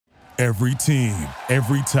Every team,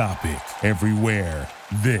 every topic, everywhere.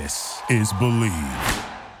 This is Believe.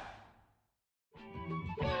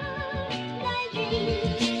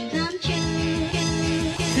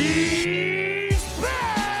 He's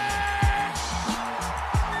back!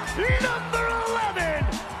 Number 11!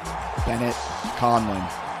 Bennett Conlon.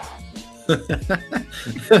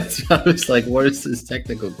 I was like, what is this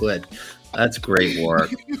technical glitch? That's great work.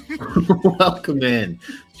 Welcome in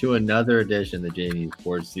to another edition of the JMU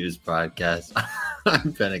Sports News Podcast.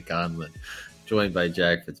 I'm Bennett Conlon, joined by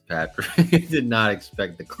Jack Fitzpatrick. Did not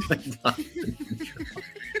expect the click on the intro.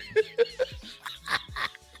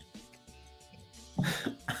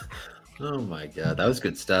 Oh my God, that was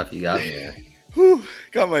good stuff. You got me there. Whew,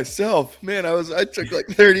 got myself. Man, I took like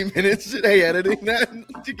 30 minutes today editing that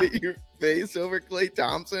to get your face over Klay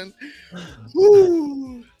Thompson.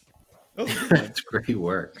 Woo. That's great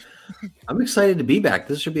work. I'm excited to be back.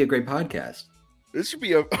 This should be a great podcast. This should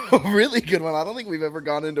be a really good one. I don't think we've ever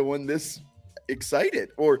gone into one this excited,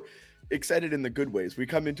 or excited in the good ways. We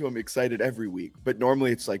come into them excited every week, but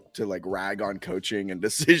normally it's like to like rag on coaching and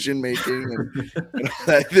decision making.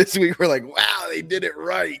 And this week we're like, wow, they did it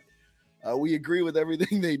right. We agree with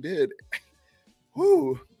everything they did.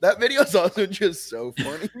 Whoo, that video is also just so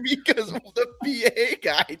funny because the PA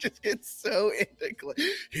guy just gets so into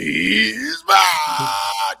he's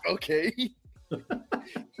back. Okay.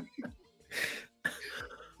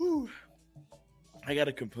 Whew. I got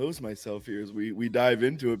to compose myself here as we dive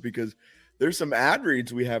into it because there's some ad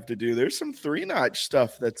reads we have to do. There's some 3-notch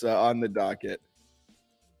stuff that's on the docket.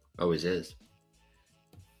 Always is.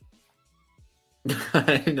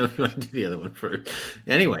 I didn't know if you wanted to do the other one first.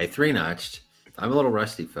 Anyway, 3-notched. I'm a little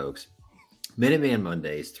rusty, folks. Minuteman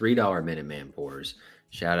Mondays, $3 Minuteman pours.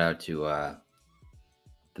 Shout out to the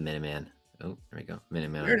Minuteman. Oh, there we go.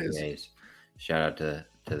 Minuteman Mondays. Shout out to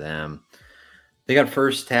them. They got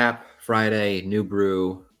first tap Friday, new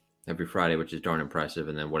brew every Friday, which is darn impressive.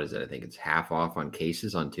 And then what is it? I think it's half off on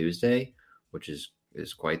cases on Tuesday, which is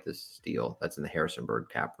quite the steal. That's in the Harrisonburg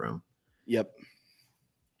tap room. Yep.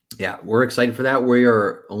 Yeah, we're excited for that. We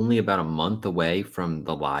are only about a month away from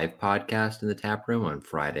the live podcast in the tap room on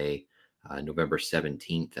Friday, November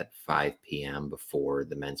 17th at 5 p.m. before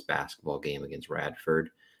the men's basketball game against Radford,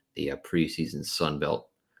 the preseason Sun Belt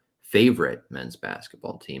favorite men's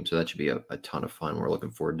basketball team. So that should be a ton of fun. We're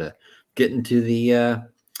looking forward to getting to the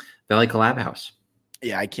Valley Collab House.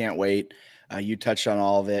 Yeah, I can't wait. You touched on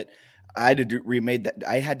all of it. I had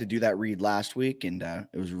to do that read last week, and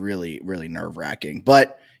it was really, really nerve-wracking.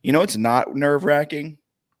 But you know, it's not nerve-wracking.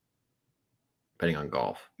 Betting on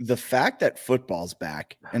golf. The fact that football's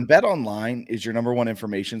back, and BetOnline is your number one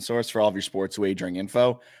information source for all of your sports wagering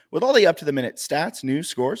info, with all the up-to-the-minute stats, news,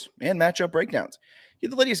 scores, and matchup breakdowns. Get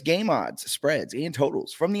the latest game odds, spreads, and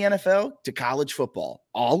totals from the NFL to college football,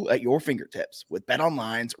 all at your fingertips with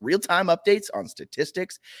BetOnline's real-time updates on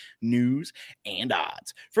statistics, news, and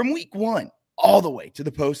odds. From week 1 all the way to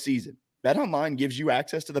the postseason, BetOnline gives you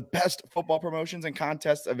access to the best football promotions and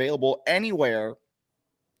contests available anywhere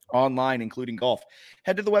online, including golf.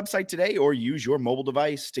 Head to the website today or use your mobile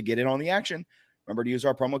device to get in on the action. Remember to use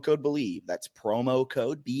our promo code BELIEVE. That's promo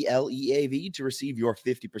code BLEAV to receive your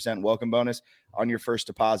 50% welcome bonus on your first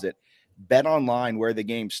deposit. BetOnline, where the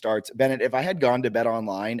game starts. Bennett, if I had gone to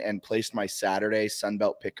BetOnline and placed my Saturday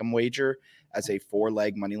Sunbelt Pick'em wager as a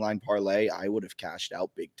 4-leg moneyline parlay, I would have cashed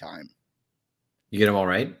out big time. You get them all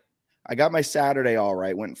right? I got my Saturday all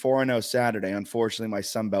right. Went 4-0 Saturday. Unfortunately, my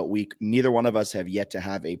Sunbelt week, neither one of us have yet to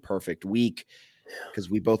have a perfect week because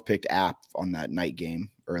we both picked app on that night game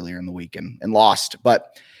earlier in the week and lost.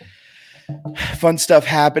 But fun stuff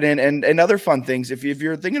happening and other fun things. If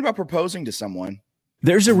you're thinking about proposing to someone,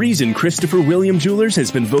 There's a reason Christopher William Jewelers has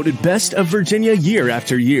been voted Best of Virginia year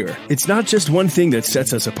after year. It's not just one thing that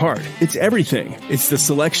sets us apart. It's everything. It's the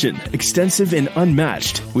selection, extensive and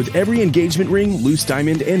unmatched, with every engagement ring, loose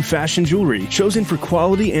diamond, and fashion jewelry chosen for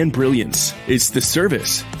quality and brilliance. It's the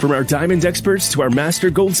service. From our diamond experts to our master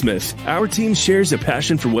goldsmith, our team shares a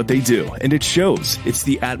passion for what they do, and it shows. It's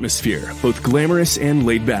the atmosphere, both glamorous and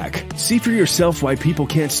laid back. See for yourself why people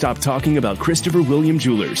can't stop talking about Christopher William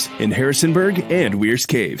Jewelers in Harrisonburg and Weir's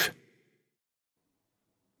Cave.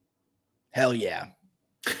 hell yeah.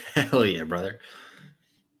 Hell yeah, brother.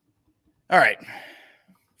 All right.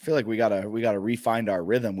 I feel like we gotta re-find our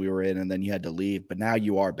rhythm we were in, and then you had to leave, but now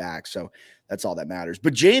you are back, so that's all that matters.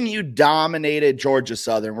 But JMU dominated Georgia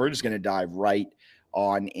Southern. We're just going to dive right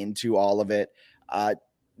on into all of it.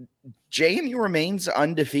 JMU remains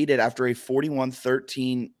undefeated after a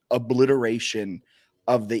 41-13 obliteration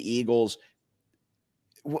of the Eagles.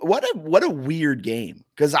 what a weird game,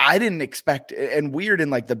 because I didn't expect, and weird in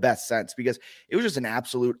like the best sense, because it was just an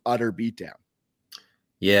absolute utter beatdown.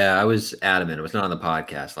 Yeah, I was adamant. It was not on the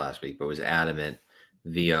podcast last week, but was adamant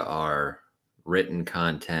via our written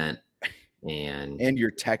content and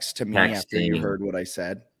your text to me after you texting. heard what I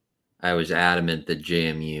said. I was adamant that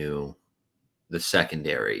JMU, the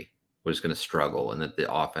secondary, was going to struggle and that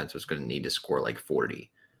the offense was going to need to score like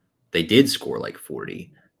 40. They did score like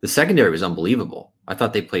 40. The secondary was unbelievable. I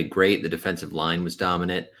thought they played great. The defensive line was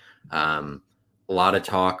dominant. A lot of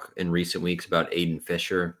talk in recent weeks about Aiden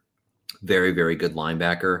Fisher. Very, very good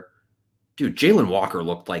linebacker. Dude, Jalen Walker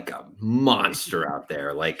looked like a monster out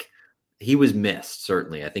there. Like, he was missed,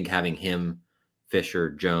 certainly. I think having him,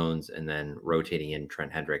 Fisher, Jones, and then rotating in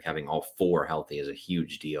Trent Hendrick, having all four healthy is a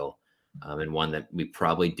huge deal, and one that we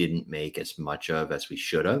probably didn't make as much of as we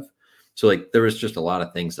should have. So, like, there was just a lot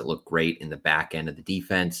of things that looked great in the back end of the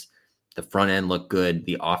defense. The front end looked good.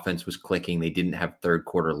 The offense was clicking. They didn't have third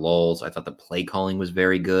quarter lulls. I thought the play calling was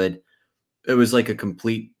very good. It was like a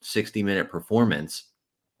complete 60-minute performance.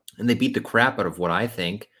 And they beat the crap out of what I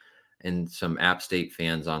think, and some App State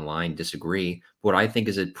fans online disagree, what I think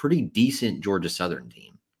is a pretty decent Georgia Southern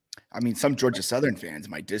team. I mean, some Georgia Southern fans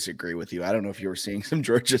might disagree with you. I don't know if you were seeing some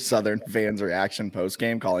Georgia Southern fans' reaction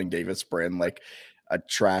post-game calling Davis Brin like a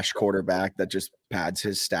trash quarterback that just pads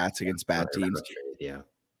his stats against bad teams. Yeah.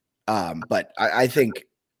 But I think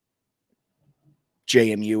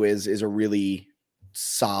JMU is a really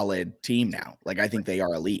solid team now. Like, I think they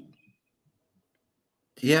are elite.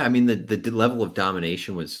 Yeah, I mean, the level of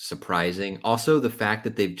domination was surprising. Also, the fact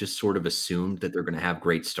that they've just sort of assumed that they're going to have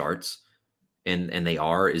great starts, and they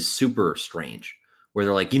are, is super strange. Where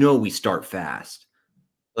they're like, we start fast.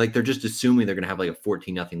 Like, they're just assuming they're going to have like a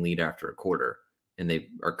 14-0 lead after a quarter, and they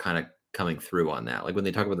are kind of coming through on that. Like, when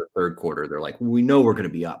they talk about the third quarter, they're like, we know we're going to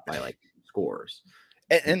be up by like scores.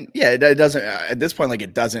 And yeah, it doesn't at this point, like,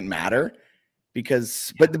 it doesn't matter,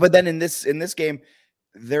 because but then in this game,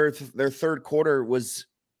 their third quarter was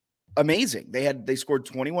amazing. They scored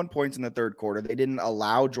 21 points in the third quarter. They didn't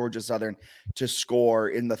allow Georgia Southern to score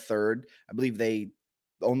in the third. I believe they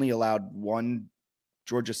only allowed one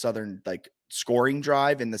Georgia Southern like scoring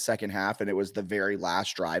drive in the second half, and it was the very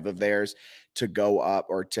last drive of theirs to go up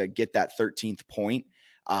or to get that 13th point.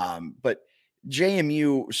 But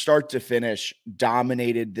JMU, start to finish,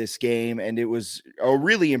 dominated this game, and it was a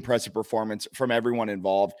really impressive performance from everyone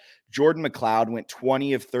involved. Jordan McLeod went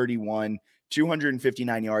 20 of 31,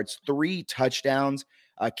 259 yards, 3 touchdowns.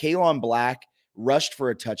 Kaylon Black rushed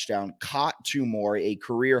for a touchdown, caught 2 more, a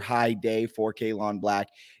career high day for Kaylon Black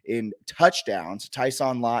in touchdowns.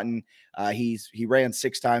 Tyson Lawton, he ran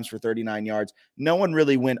 6 times for 39 yards. No one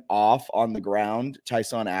really went off on the ground.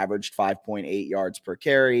 Tyson averaged 5.8 yards per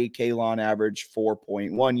carry. Kaylon averaged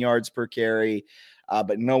 4.1 yards per carry,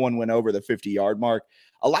 but no one went over the 50-yard mark.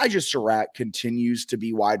 Elijah Surratt continues to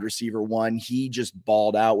be wide receiver 1. He just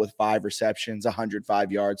balled out with 5 receptions,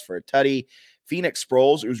 105 yards for a tutty. Phoenix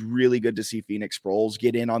Sproles, it was really good to see Phoenix Sproles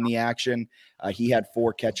get in on the action. He had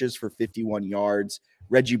 4 catches for 51 yards.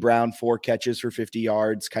 Reggie Brown, 4 catches for 50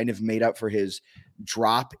 yards, kind of made up for his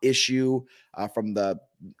drop issue from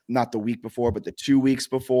not the week before, but the 2 weeks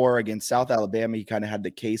before against South Alabama. He kind of had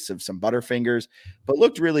the case of some butterfingers, but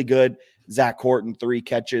looked really good. Zach Horton, 3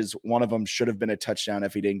 catches. One of them should have been a touchdown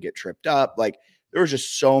if he didn't get tripped up. Like, there was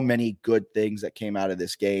just so many good things that came out of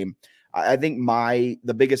this game. I think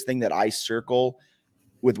the biggest thing that I circle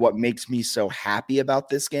with what makes me so happy about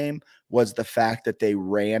this game was the fact that they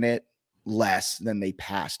ran it less than they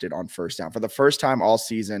passed it on first down. For the first time all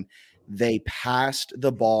season, they passed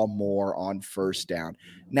the ball more on first down.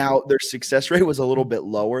 Now, their success rate was a little bit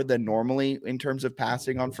lower than normally in terms of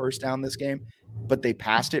passing on first down this game, but they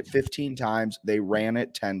passed it 15 times. They ran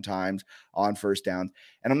it 10 times on first downs.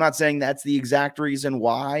 And I'm not saying that's the exact reason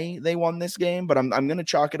why they won this game, but I'm going to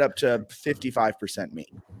chalk it up to 55% me.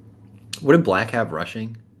 What did Black have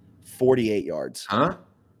rushing? 48 yards. Huh?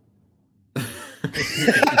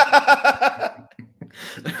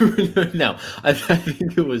 No, I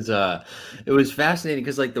think it was fascinating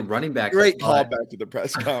because like the running backs. Great call back to the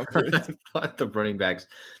press conference. I thought the running backs.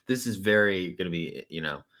 This is very going to be,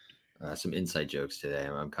 some inside jokes today.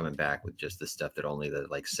 I'm coming back with just the stuff that only the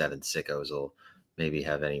like 7 sickos will maybe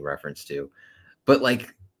have any reference to. But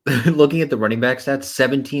like looking at the running back stats,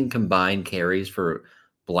 17 combined carries for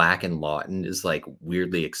Black and Lawton is like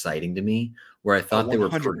weirdly exciting to me. Where I thought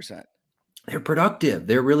 100%. They're productive.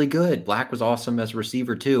 They're really good. Black was awesome as a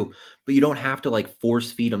receiver too, but you don't have to like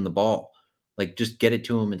force feed him the ball. Like just get it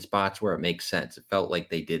to him in spots where it makes sense. It felt like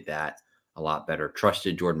they did that a lot better.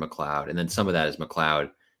 Trusted Jordan McLeod. And then some of that is McLeod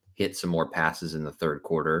hit some more passes in the third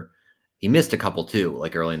quarter. He missed a couple too,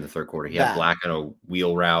 like early in the third quarter. He had Black on a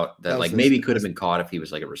wheel route that like maybe could have been caught if he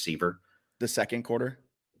was like a receiver. The second quarter?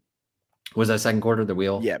 Was that second quarter, the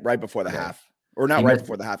wheel? Yeah, right before the half. Or not right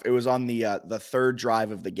before the half. It was on the third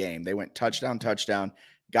drive of the game. They went touchdown,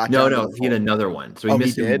 got No, he had another one. So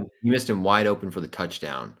he missed him wide open for the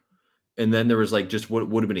touchdown. And then there was like just what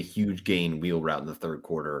would have been a huge gain wheel route in the third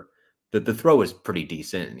quarter. The throw was pretty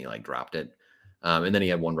decent and he like dropped it. And then he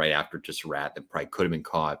had one right after to Surratt that probably could have been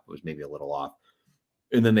caught, but was maybe a little off.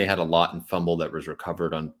 And then they had a lot and fumble that was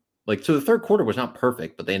recovered on so the third quarter was not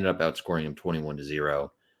perfect, but they ended up outscoring him 21-0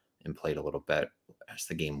 and played a little bit as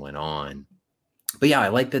the game went on. But yeah, I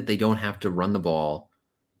like that they don't have to run the ball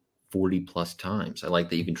 40 plus times. I like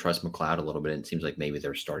that you can trust McLeod a little bit. And it seems like maybe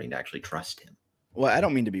they're starting to actually trust him. Well, I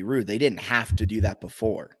don't mean to be rude. They didn't have to do that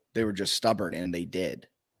before. They were just stubborn and they did.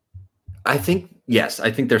 I think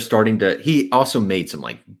they're starting to. He also made some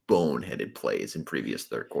like boneheaded plays in previous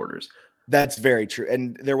third quarters. That's very true.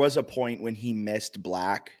 And there was a point when he missed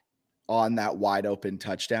Black on that wide open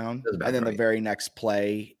touchdown. And then the very next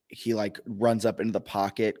play, he like runs up into the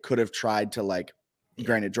pocket, could have tried to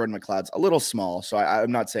granted, Jordan McLeod's a little small. So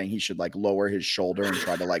I'm not saying he should like lower his shoulder and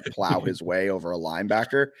try to like plow his way over a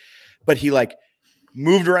linebacker, but he like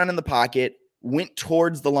moved around in the pocket, went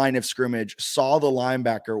towards the line of scrimmage, saw the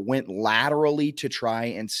linebacker, went laterally to try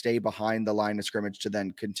and stay behind the line of scrimmage to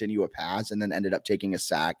then continue a pass, and then ended up taking a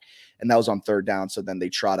sack. And that was on third down. So then they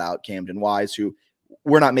trot out Camden Wise, who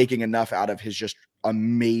we're not making enough out of his just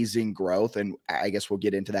amazing growth. And I guess we'll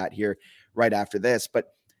get into that here right after this.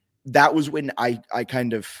 But that was when I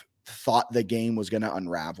kind of thought the game was going to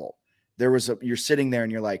unravel. You're sitting there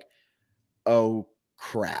and you're like, oh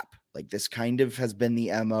crap. Like this kind of has been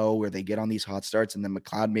the MO where they get on these hot starts and then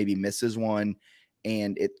McLeod maybe misses one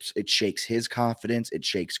and it shakes his confidence. It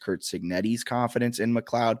shakes Kurt Cignetti's confidence in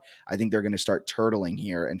McLeod. I think they're going to start turtling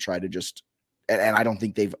here and try to and I don't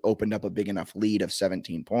think they've opened up a big enough lead of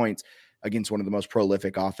 17 points against one of the most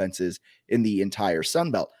prolific offenses in the entire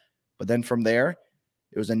Sun Belt. But then from there,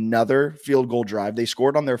 it was another field goal drive. They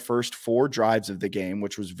scored on their first 4 drives of the game,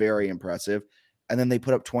 which was very impressive. And then they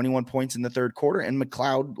put up 21 points in the third quarter, and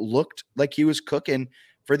McLeod looked like he was cooking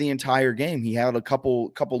for the entire game. He had a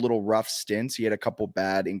couple little rough stints. He had a couple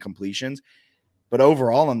bad incompletions. But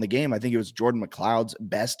overall on the game, I think it was Jordan McLeod's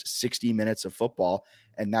best 60 minutes of football,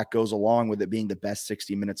 and that goes along with it being the best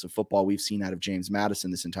 60 minutes of football we've seen out of James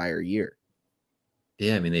Madison this entire year.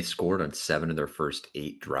 Yeah, I mean, they scored on 7 of their first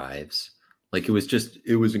 8 drives. Like it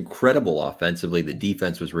was incredible offensively. The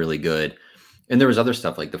defense was really good. And there was other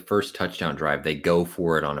stuff like the first touchdown drive, they go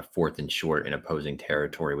for it on a 4th and short in opposing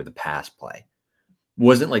territory with a pass play.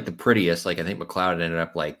 Wasn't like the prettiest. Like I think McLeod ended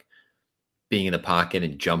up like being in the pocket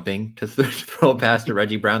and jumping to throw a pass to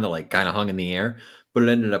Reggie Brown that like kind of hung in the air, but it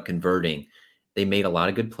ended up converting. They made a lot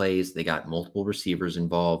of good plays. They got multiple receivers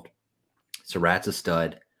involved. Surratt's a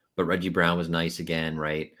stud, but Reggie Brown was nice again,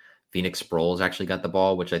 right? Phoenix Sproles actually got the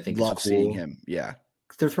ball, which I think love is cool. Seeing him. Yeah.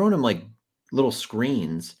 They're throwing him like little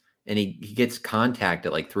screens and he gets contact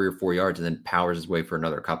at like 3 or 4 yards and then powers his way for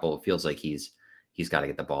another couple. It feels like he's got to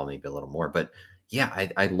get the ball maybe a little more. But yeah,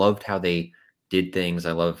 I loved how they did things.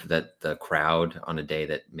 I love that the crowd on a day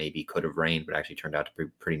that maybe could have rained, but actually turned out to be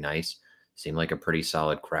pretty nice. Seemed like a pretty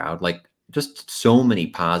solid crowd. Like just so many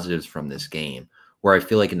positives from this game where I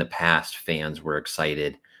feel like in the past fans were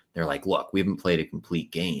excited. They're like, look, we haven't played a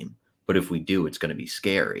complete game, but if we do, it's going to be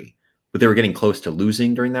scary. But they were getting close to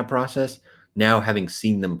losing during that process. Now, having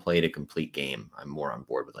seen them play a complete game, I'm more on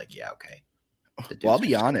board with like, yeah, okay. Well, I'll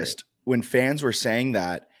be honest. When fans were saying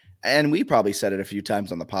that, and we probably said it a few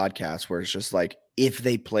times on the podcast where it's just like, if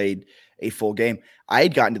they played a full game, I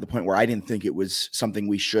had gotten to the point where I didn't think it was something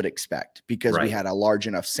we should expect because we had a large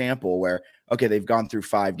enough sample where, okay, they've gone through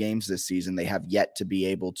 5 games this season. They have yet to be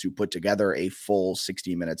able to put together a full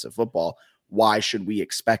 60 minutes of football. Why should we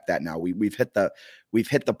expect that now? We've hit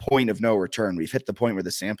the point of no return. We've hit the point where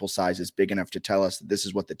the sample size is big enough to tell us that this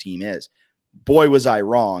is what the team is. Boy, was I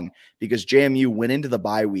wrong, because JMU went into the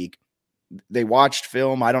bye week. They watched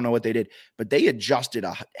film. I don't know what they did, but they adjusted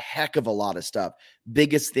a heck of a lot of stuff.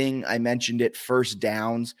 Biggest thing, I mentioned it, first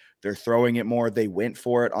downs. They're throwing it more. They went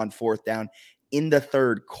for it on 4th down. In the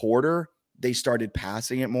third quarter, they started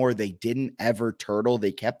passing it more. They didn't ever turtle.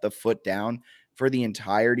 They kept the foot down for the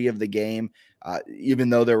entirety of the game. Even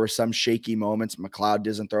though there were some shaky moments, McLeod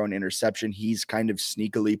doesn't throw an interception. He's kind of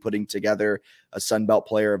sneakily putting together a Sun Belt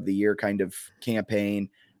Player of the Year kind of campaign.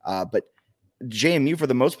 But JMU, for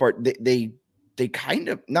the most part, they kind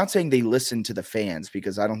of, not saying they listen to the fans,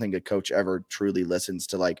 because I don't think a coach ever truly listens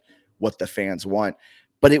to like what the fans want,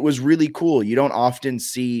 but it was really cool. You don't often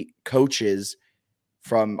see coaches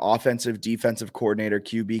from offensive, defensive coordinator,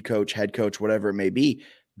 QB coach, head coach, whatever it may be,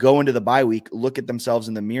 go into the bye week, look at themselves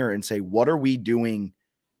in the mirror and say, what are we doing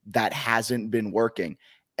that hasn't been working?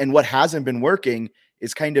 And what hasn't been working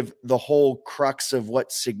is kind of the whole crux of what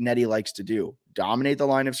Cignetti likes to do. Dominate the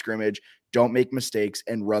line of scrimmage, don't make mistakes,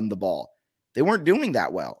 and run the ball. They weren't doing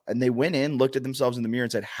that well. And they went in, looked at themselves in the mirror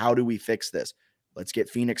and said, how do we fix this? Let's get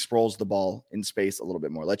Phoenix Sproles the ball in space a little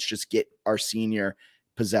bit more. Let's just get our senior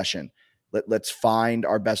possession. Let's find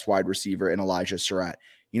our best wide receiver in Elijah Surratt.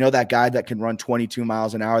 You know, that guy that can run 22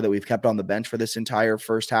 miles an hour that we've kept on the bench for this entire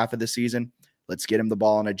first half of the season? Let's get him the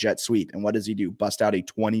ball on a jet sweep. And what does he do? Bust out a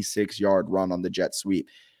 26-yard run on the jet sweep.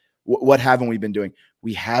 What haven't we been doing?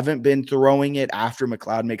 We haven't been throwing it after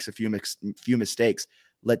McLeod makes a few mistakes.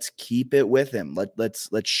 Let's keep it with him. Let's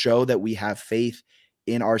show that we have faith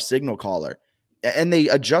in our signal caller. And they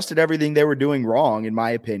adjusted everything they were doing wrong, in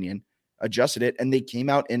my opinion, adjusted it, and they came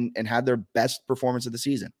out and had their best performance of the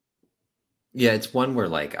season. Yeah, it's one where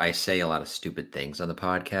like I say a lot of stupid things on the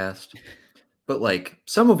podcast. But like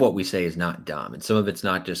some of what we say is not dumb. And some of it's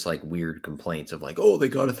not just like weird complaints of like, oh, they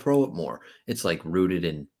got to throw it more. It's like rooted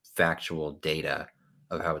in factual data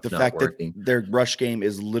of how it's the not fact working. That their rush game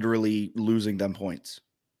is literally losing them points.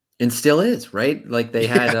 And still is, right? Like they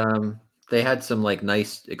had some like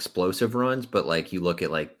nice explosive runs, but like you look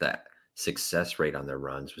at like that success rate on their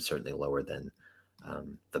runs was certainly lower than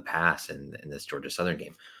the pass in this Georgia Southern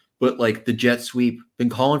game. But like the jet sweep, been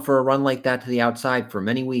calling for a run like that to the outside for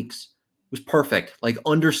many weeks. Was perfect. Like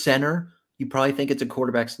under center, you probably think it's a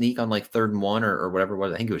quarterback sneak on like 3rd and 1 or whatever it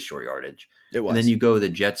was. I think it was short yardage. It was. And then you go the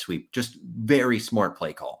jet sweep. Just very smart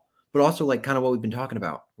play call. But also like kind of what we've been talking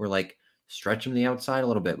about. We're like stretch them to the outside a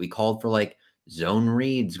little bit. We called for like zone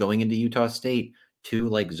reads going into Utah State, 2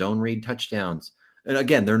 like zone read touchdowns. And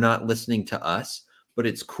again, they're not listening to us, but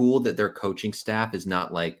it's cool that their coaching staff is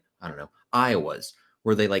not like, I don't know, Iowa's,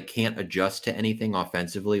 where they like can't adjust to anything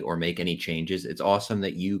offensively or make any changes. It's awesome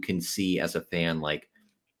that you can see as a fan, like,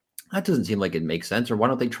 that doesn't seem like it makes sense, or why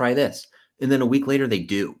don't they try this? And then a week later they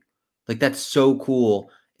do. Like, that's so cool.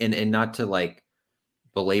 And not to like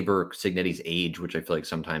belabor Cignetti's age, which I feel like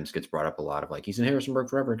sometimes gets brought up a lot of like, he's in Harrisonburg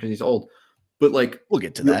forever because he's old. But like, we'll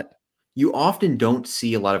get to that. You often don't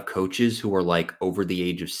see a lot of coaches who are like over the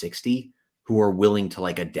age of 60 who are willing to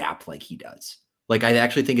like adapt like he does. Like, I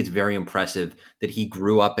actually think it's very impressive that he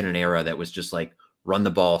grew up in an era that was just like run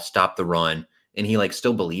the ball, stop the run. And he like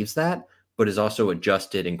still believes that, but is also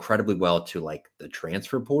adjusted incredibly well to like the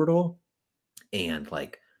transfer portal and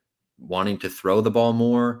like wanting to throw the ball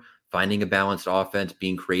more, finding a balanced offense,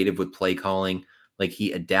 being creative with play calling. Like,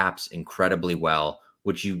 he adapts incredibly well,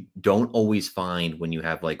 which you don't always find when you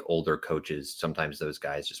have like older coaches. Sometimes those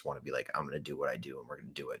guys just want to be like, I'm going to do what I do and we're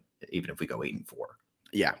going to do it, even if we go 8-4.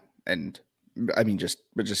 Yeah. And I mean, just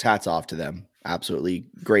hats off to them. Absolutely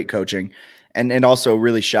great coaching. And also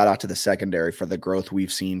really shout out to the secondary for the growth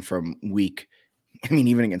we've seen from week. I mean,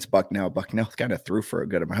 even against Bucknell kind of threw for a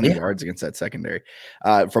good amount of yards against that secondary.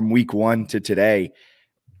 From week 1 to today,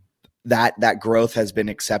 that growth has been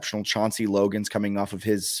exceptional. Chauncey Logan's coming off of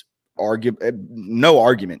his no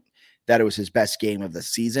argument that it was his best game of the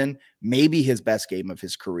season, maybe his best game of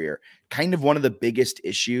his career. Kind of one of the biggest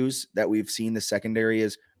issues that we've seen the secondary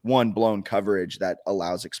is, one, blown coverage that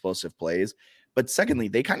allows explosive plays. But secondly,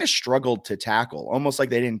 they kind of struggled to tackle, almost like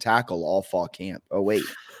they didn't tackle all fall camp. Oh, wait.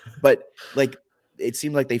 But like, it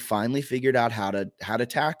seemed like they finally figured out how to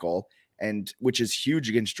tackle, and which is huge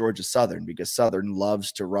against Georgia Southern, because Southern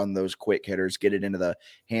loves to run those quick hitters, get it into the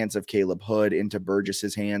hands of Caleb Hood, into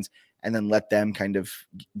Burgess's hands, and then let them kind of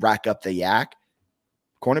rack up the yak.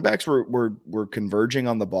 Cornerbacks were converging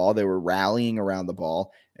on the ball. They were rallying around the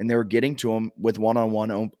ball, and they were getting to them with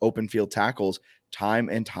one-on-one open field tackles time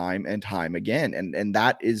and time and time again. And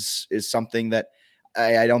that is something that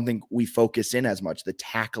I don't think we focus in as much, the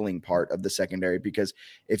tackling part of the secondary, because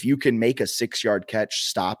if you can make a 6-yard catch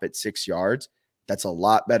stop at 6 yards, that's a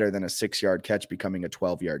lot better than a 6-yard catch becoming a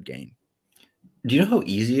 12-yard gain. Do you know how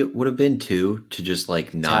easy it would have been to just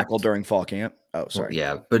like not tackle during fall camp? Oh, sorry. Well,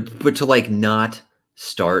 yeah, but to like not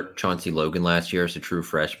start Chauncey Logan last year as a true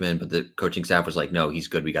freshman, but the coaching staff was like, no, he's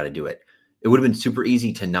good, we got to do it. It would have been super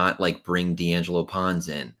easy to not like bring D'Angelo Pons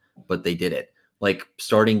in, but they did it. Like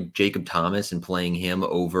starting Jacob Thomas and playing him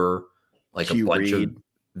over like a bunch of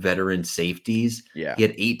veteran safeties. Yeah. He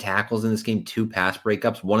had 8 tackles in this game, 2 pass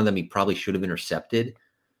breakups. One of them he probably should have intercepted.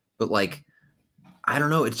 But like, I don't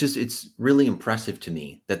know. It's really impressive to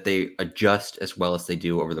me that they adjust as well as they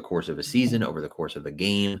do over the course of a season, over the course of a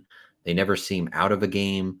game. They never seem out of a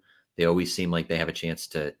game. They always seem like they have a chance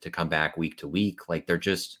to come back week to week. Like, they're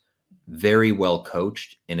just very well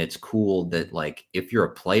coached. And it's cool that like, if you're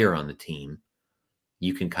a player on the team,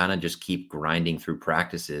 you can kind of just keep grinding through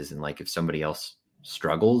practices. And like, if somebody else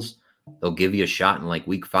struggles, they'll give you a shot in like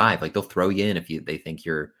week 5. Like they'll throw you in if they think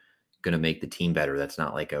you're going to make the team better. That's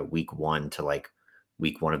not like a week 1 to like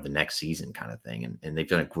week 1 of the next season kind of thing. And they've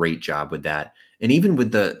done a great job with that. And even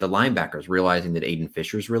with the linebackers realizing that Aiden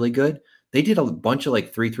Fisher's really good, they did a bunch of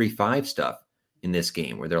like 3-3-5 stuff in this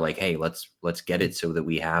game where they're like, hey, let's get it so that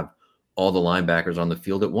we have all the linebackers on the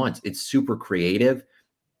field at once. It's super creative,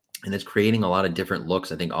 and it's creating a lot of different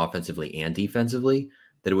looks, I think, offensively and defensively,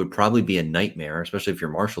 that it would probably be a nightmare, especially if you're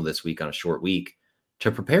Marshall this week on a short week,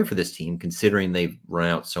 to prepare for this team, considering they've run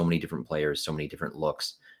out so many different players, so many different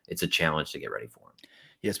looks. It's a challenge to get ready for them.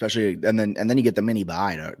 Yeah, especially, and then you get the mini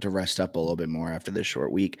bye to rest up a little bit more after this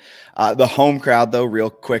short week. The home crowd, though,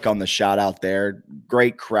 real quick on the shout out there,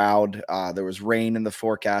 great crowd. There was rain in the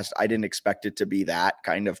forecast. I didn't expect it to be that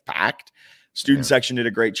kind of packed. Student section did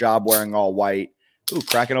a great job wearing all white. Ooh,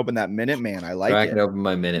 cracking open that Minuteman. I like it. Cracking open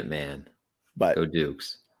my Minuteman. But go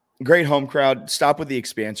Dukes. Great home crowd. Stop with the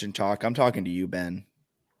expansion talk. I'm talking to you, Ben.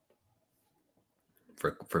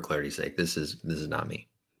 For clarity's sake, this is not me.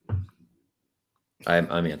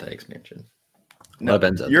 I'm anti-expansion. A lot of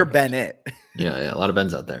Bens out you're there. Bennett. Yeah, a lot of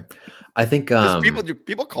Bens out there. I think do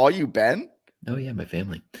people call you Ben? Oh yeah, my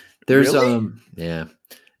family. There's really? Yeah.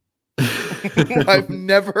 I've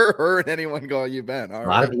never heard anyone call you Ben. All a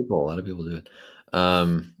lot of people do it.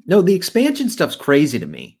 No, the expansion stuff's crazy to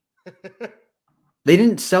me. They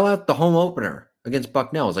didn't sell out the home opener against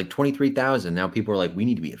Bucknell. It was like 23,000. Now people are like, we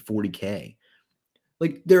need to be at 40K.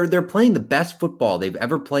 Like they're playing the best football they've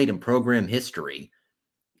ever played in program history.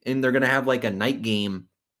 And they're going to have like a night game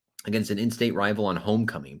against an in-state rival on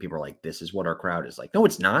homecoming. People are like, this is what our crowd is like. No,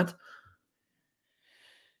 it's not.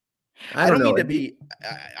 I don't know.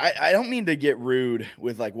 I don't mean to get rude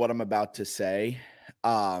with like what I'm about to say.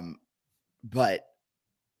 But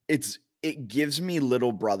it gives me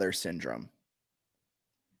little brother syndrome.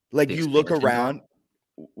 Like you look around.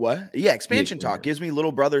 What? Yeah, expansion talk gives me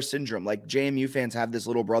little brother syndrome. Like JMU fans have this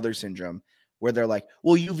little brother syndrome where they're like,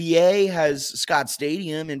 well, UVA has Scott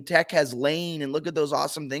Stadium and Tech has Lane, and look at those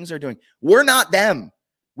awesome things they're doing. We're not them.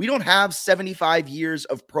 We don't have 75 years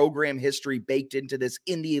of program history baked into this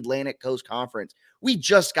in the Atlantic Coast Conference. We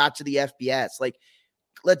just got to the FBS. Like,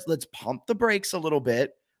 let's pump the brakes a little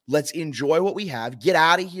bit. Let's enjoy what we have. Get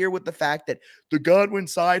out of here with the fact that the Godwin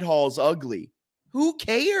side hall is ugly. Who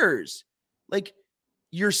cares? Like,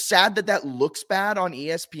 you're sad that looks bad on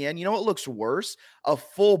ESPN. You know what looks worse? A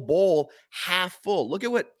full bowl, half full. Look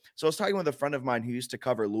at so I was talking with a friend of mine who used to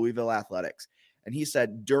cover Louisville athletics. And he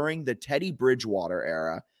said during the Teddy Bridgewater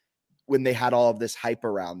era, when they had all of this hype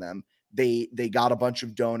around them, they got a bunch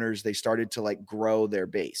of donors. They started to like grow their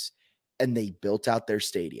base and they built out their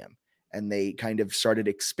stadium and they kind of started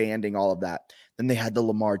expanding all of that. Then they had the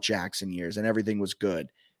Lamar Jackson years and everything was good.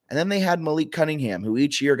 And then they had Malik Cunningham, who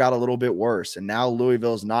each year got a little bit worse. And now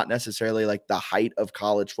Louisville is not necessarily like the height of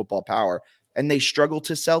college football power. And they struggle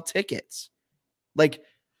to sell tickets. Like,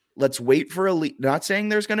 let's wait for not saying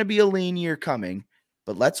there's going to be a lean year coming,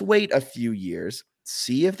 but let's wait a few years,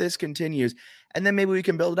 see if this continues, and then maybe we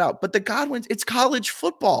can build it out. But the Godwins, it's college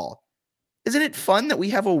football. Isn't it fun that we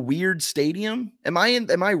have a weird stadium? Am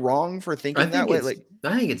I wrong for thinking that way? Like,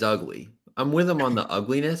 I think it's ugly. I'm with them on the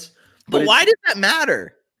ugliness. But why does that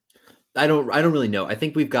matter? I don't really know. I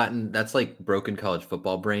think that's like broken college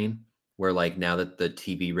football brain, where like now that the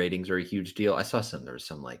TV ratings are a huge deal. I saw there was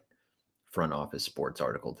some like front office sports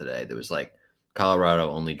article today that was like Colorado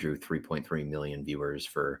only drew 3.3 million viewers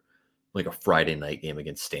for like a Friday night game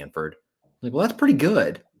against Stanford. Like, well, that's pretty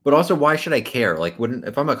good. But also, why should I care? Like,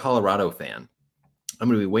 if I'm a Colorado fan, I'm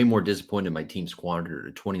going to be way more disappointed my team squandered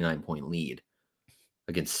a 29-point lead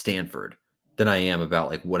against Stanford than I am about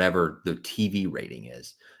like whatever the TV rating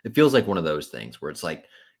is. It feels like one of those things where it's like,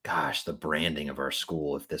 gosh, the branding of our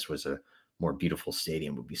school, if this was a more beautiful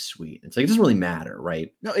stadium, would be sweet. It's like, it doesn't really matter,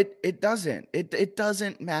 right? No, it doesn't. It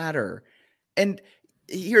doesn't matter. And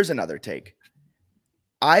here's another take.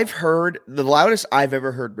 I've heard the loudest I've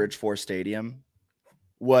ever heard Bridgeford Stadium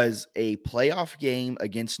was a playoff game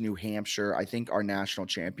against New Hampshire, I think our national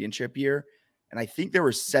championship year. And I think there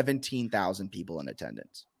were 17,000 people in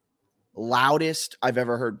attendance. Loudest I've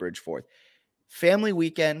ever heard Bridgeford. Family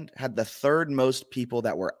Weekend had the third most people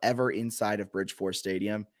that were ever inside of Bridgeford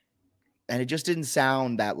Stadium. And it just didn't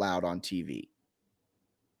sound that loud on TV.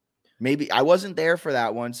 Maybe I wasn't there for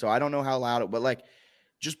that one, so I don't know how loud it, but like,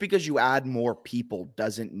 just because you add more people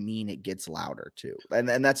doesn't mean it gets louder too.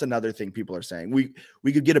 And that's another thing people are saying.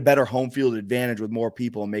 We could get a better home field advantage with more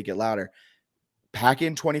people and make it louder. Pack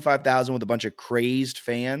in 25,000 with a bunch of crazed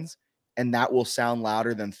fans, and that will sound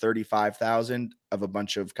louder than 35,000 of a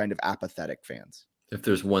bunch of kind of apathetic fans. If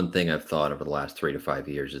there's one thing I've thought over the last 3 to 5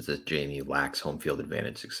 years is that JMU lacks home field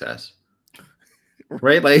advantage success.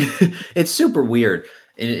 Right? Like it's super weird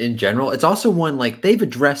in general. It's also one like they've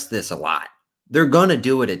addressed this a lot. They're gonna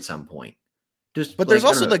do it at some point. But there's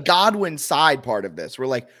also the Godwin side part of this. We're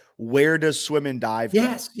like, where does swim and dive go?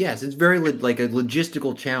 Yes. It's very like a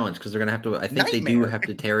logistical challenge because they're gonna have to. I think they do have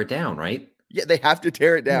to tear it down, right? Yeah, they have to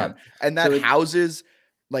tear it down, and that So houses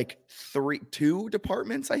like two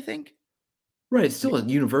departments, I think. Right, it's still a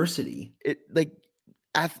university. It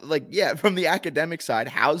from the academic side,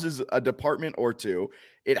 houses a department or two.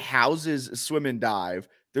 It houses swim and dive.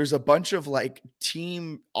 There's a bunch of like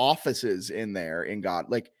team offices in there in God.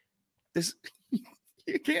 Like this,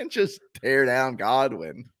 you can't just tear down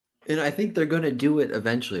Godwin. And I think they're going to do it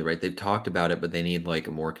eventually, right? They've talked about it, but they need like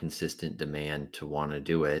a more consistent demand to want to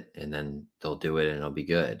do it, and then they'll do it and it'll be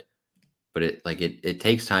good. But it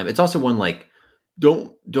takes time. It's also one like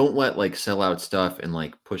don't let like sellout stuff and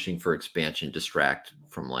like pushing for expansion distract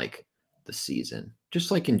from like the season.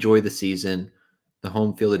 Just like enjoy the season. The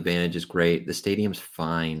home field advantage is great. The stadium's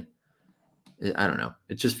fine. I don't know.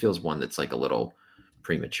 It just feels one that's like a little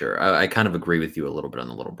premature. I kind of agree with you a little bit on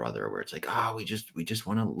the little brother where it's like, oh, we just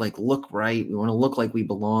want to like look right. We want to look like we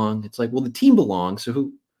belong. It's like, well, the team belongs. So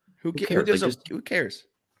who cares? Who cares?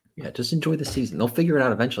 Yeah, just enjoy the season. They'll figure it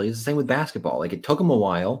out eventually. It's the same with basketball. Like it took them a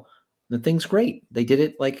while. The thing's great. They did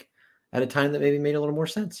it like at a time that maybe made a little more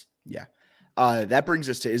sense. Yeah. That brings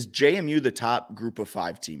us to, is JMU the top group of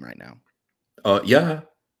 5 team right now? Yeah.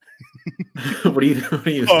 What do you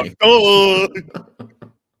think?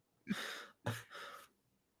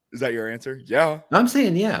 Is that your answer? Yeah. I'm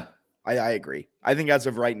saying yeah. I agree. I think as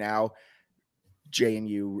of right now,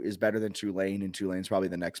 JMU is better than Tulane, and Tulane's probably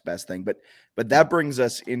the next best thing. But that brings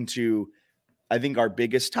us into, I think, our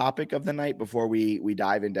biggest topic of the night before we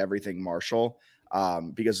dive into everything Marshall,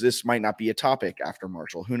 because this might not be a topic after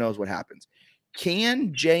Marshall. Who knows what happens?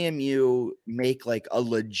 Can JMU make like a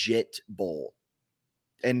legit bowl?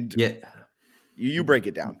 And yeah, you break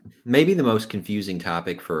it down. Maybe the most confusing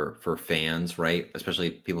topic for fans, right? Especially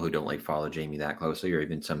people who don't like follow JMU that closely, or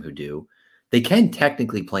even some who do. They can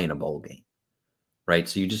technically play in a bowl game, right?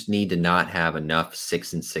 So you just need to not have enough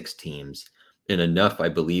 6-6 teams. And enough, I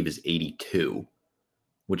believe, is 82,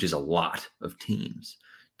 which is a lot of teams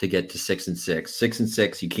to get to 6-6.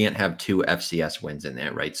 6-6, you can't have 2 FCS wins in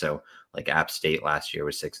there, right? So like App State last year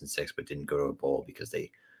was 6-6, but didn't go to a bowl because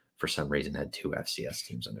they, for some reason, had 2 FCS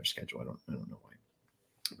teams on their schedule. I don't know why.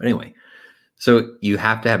 But anyway, so you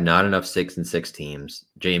have to have not enough 6-6 teams.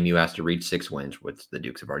 JMU has to reach 6 wins, which the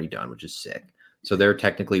Dukes have already done, which is sick. So they're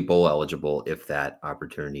technically bowl eligible if that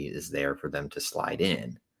opportunity is there for them to slide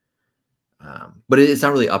in. But it's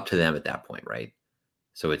not really up to them at that point, right?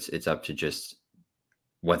 So it's up to just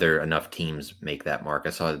whether enough teams make that mark. I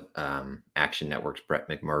saw Action Network's Brett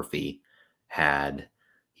McMurphy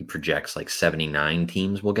he projects like 79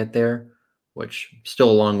 teams will get there, which still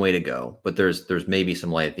a long way to go. But there's maybe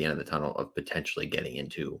some light at the end of the tunnel of potentially getting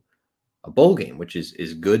into a bowl game, which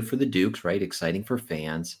is good for the Dukes, right? Exciting for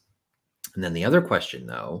fans. And then the other question,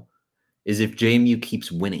 though, is if JMU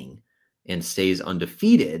keeps winning and stays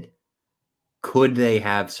undefeated, could they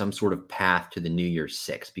have some sort of path to the New Year's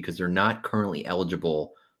Six? Because they're not currently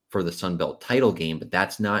eligible for the Sun Belt title game, but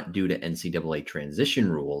that's not due to NCAA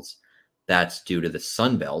transition rules. That's due to the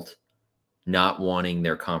Sun Belt not wanting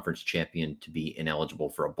their conference champion to be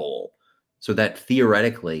ineligible for a bowl. So that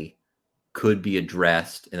theoretically could be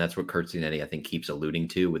addressed, and that's what Kurt Zanetti, I think, keeps alluding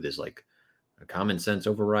to with his like common sense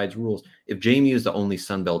overrides rules. If JMU is the only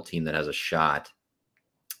Sun Belt team that has a shot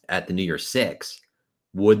at the New Year's Six,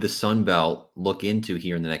 would the Sun Belt look into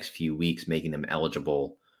here in the next few weeks making them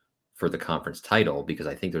eligible for the conference title? Because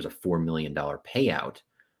I think there's a $4 million payout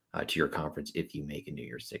to your conference if you make a New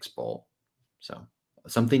Year's Six bowl. So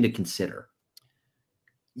something to consider.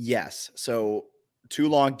 Yes. So too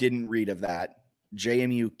long didn't read of that.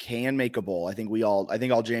 JMU can make a bowl. I think all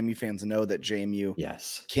JMU fans know that JMU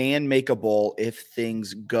can make a bowl if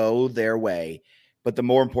things go their way. But the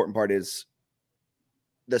more important part is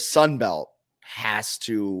the Sun Belt has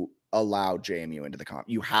to allow JMU into the comp.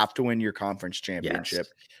 You have to win your conference championship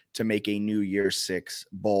to make a New Year's Six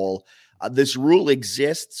bowl. This rule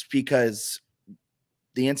exists because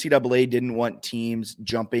the NCAA didn't want teams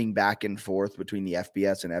jumping back and forth between the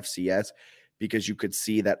FBS and FCS, because you could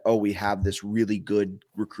see that, we have this really good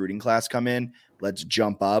recruiting class come in. Let's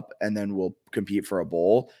jump up and then we'll compete for a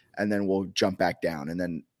bowl and then we'll jump back down. And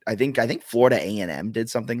then I think Florida A&M did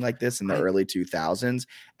something like this in the early 2000s.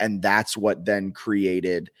 And that's what then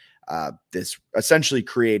created this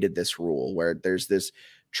rule where there's this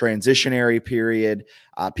transitionary period.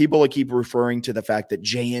 People will keep referring to the fact that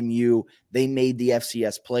JMU, they made the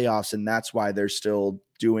FCS playoffs, and that's why they're still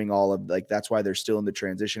doing that's why they're still in the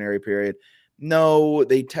transitionary period. No,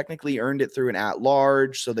 they technically earned it through an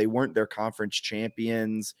at-large, so they weren't their conference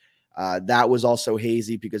champions. That was also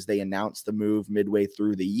hazy because they announced the move midway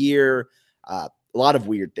through the year. A lot of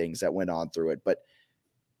weird things that went on through it. But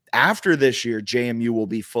after this year, JMU will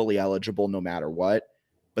be fully eligible no matter what.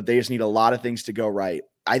 But they just need a lot of things to go right.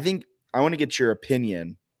 I think I want to get your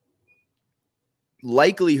opinion.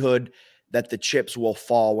 Likelihood that the chips will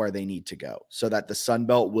fall where they need to go so that the Sun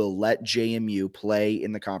Belt will let JMU play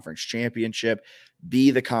in the conference championship,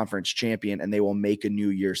 be the conference champion, and they will make a New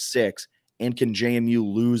Year's 6. And can JMU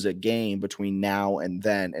lose a game between now and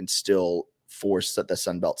then and still force the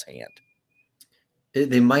Sun Belt's hand?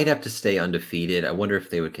 They might have to stay undefeated. I wonder if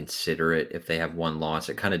they would consider it if they have one loss.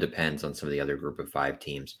 It kind of depends on some of the other group of 5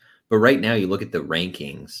 teams. But right now, you look at the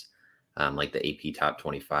rankings, like the AP Top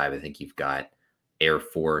 25, I think you've got Air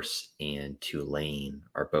Force and Tulane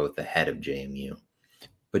are both ahead of JMU.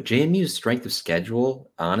 But JMU's strength of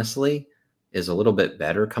schedule, honestly, is a little bit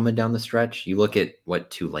better coming down the stretch. You look at what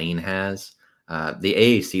Tulane has. The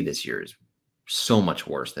AAC this year is so much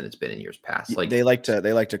worse than it's been in years past. Like they like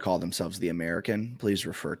to call themselves the American. Please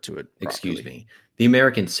refer to it properly. Excuse me. The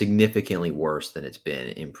American significantly worse than it's been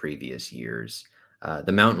in previous years.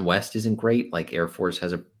 The Mountain West isn't great. Like Air Force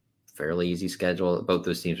has a fairly easy schedule. Both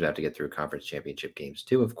those teams would have to get through conference championship games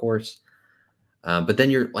too, of course. But then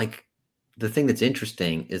you're like, the thing that's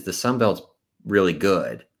interesting is the Sun Belt's really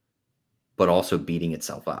good, but also beating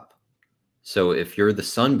itself up. So if you're the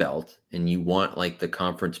Sun Belt and you want like the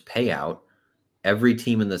conference payout, every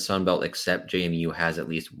team in the Sun Belt except JMU has at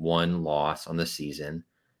least one loss on the season.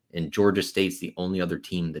 And Georgia State's the only other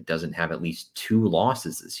team that doesn't have at least 2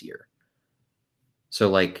 losses this year. So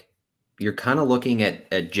like you're kind of looking at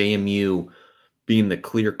JMU being the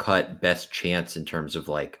clear-cut best chance in terms of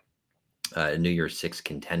like a New Year's 6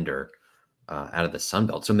 contender out of the Sun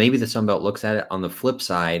Belt. So maybe the Sun Belt looks at it. On the flip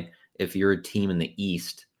side, if you're a team in the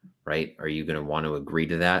East, right, are you going to want to agree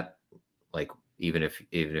to that? Like even if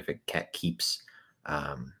it keeps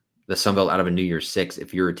the Sun Belt out of a New Year's 6,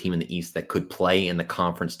 if you're a team in the East that could play in the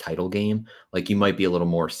conference title game, like you might be a little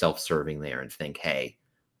more self-serving there and think, hey,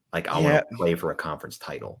 like I want to play for a conference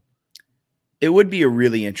title. It would be a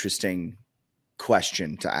really interesting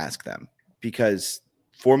question to ask them because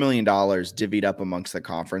 $4 million divvied up amongst the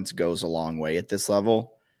conference goes a long way at this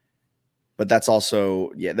level. But that's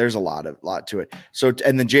also, there's a lot to it. So,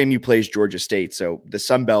 and then JMU plays Georgia State. So the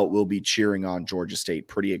Sun Belt will be cheering on Georgia State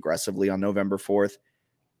pretty aggressively on November 4th.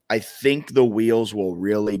 I think the wheels will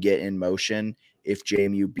really get in motion if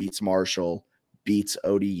JMU beats Marshall, beats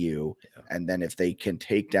ODU, and then if they can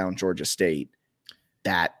take down Georgia State,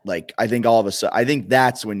 that like, I think all of a sudden, I think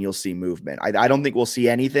that's when you'll see movement. I don't think we'll see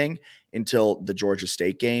anything until the Georgia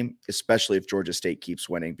State game, especially if Georgia State keeps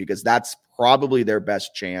winning, because that's probably their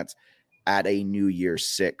best chance at a New Year's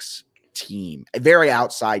 6 team. A very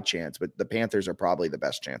outside chance, but the Panthers are probably the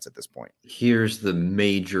best chance at this point. Here's the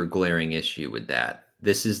major glaring issue with that.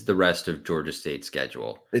 This is the rest of Georgia State's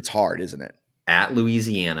schedule. It's hard, isn't it? At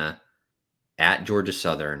Louisiana, at Georgia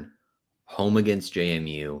Southern, home against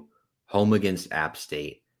JMU, home against App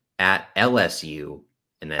State, at LSU,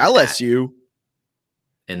 and then LSU,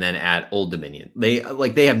 and then at Old Dominion. They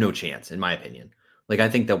have no chance, in my opinion. Like I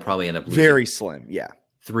think they'll probably end up losing very slim. Yeah.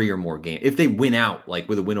 3 or more games. If they win out, like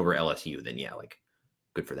with a win over LSU, then yeah, like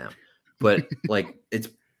good for them. But like it's,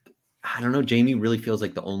 I don't know. JMU really feels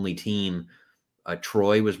like the only team.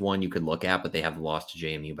 Troy was one you could look at, but they have lost to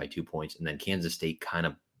JMU by 2 points, and then Kansas State kind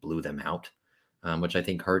of blew them out, which I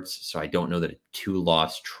think hurts. So I don't know that a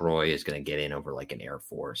 2-loss Troy is going to get in over like an Air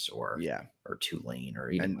Force or Tulane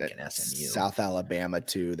or even like an SMU. South Alabama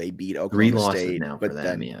too. They beat Oklahoma 3 losses State now but for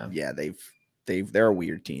them. Then, they're a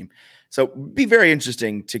weird team. So be very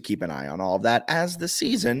interesting to keep an eye on all of that as the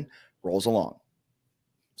season rolls along.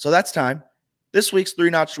 So that's time. This week's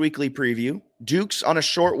 3-Notch Weekly Preview. Dukes on a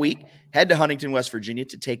short week head to Huntington, West Virginia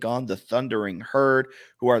to take on the Thundering Herd,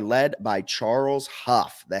 who are led by Charles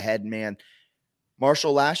Huff, the head man.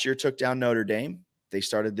 Marshall last year took down Notre Dame. They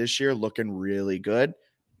started this year looking really good,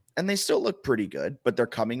 and they still look pretty good, but they're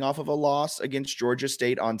coming off of a loss against Georgia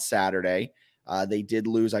State on Saturday. They did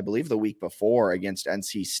lose, I believe, the week before against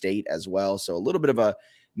NC State as well. So a little bit of a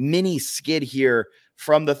mini skid here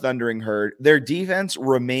from the Thundering Herd. Their defense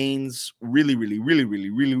remains really, really, really, really,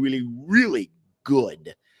 really, really, really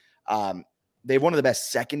good. They have one of the best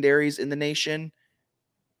secondaries in the nation,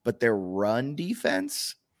 but their run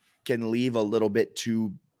defense can leave a little bit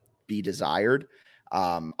to be desired.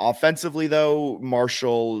 Offensively, though,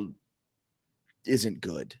 Marshall isn't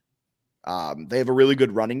good. They have a really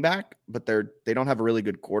good running back, but they don't have a really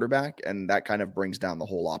good quarterback, and that kind of brings down the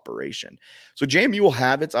whole operation. So JMU will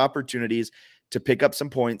have its opportunities to pick up some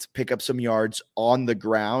points, pick up some yards on the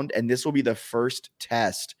ground, and this will be the first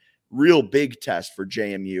test, real big test for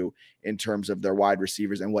JMU in terms of their wide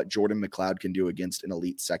receivers and what Jordan McLeod can do against an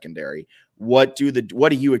elite secondary. What do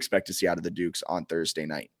you expect to see out of the Dukes on Thursday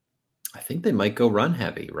night? I think they might go run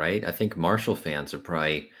heavy, right? I think Marshall fans would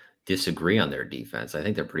probably disagree on their defense. I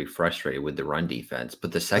think they're pretty frustrated with the run defense,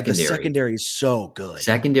 but the secondary is so good.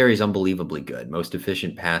 Secondary is unbelievably good. Most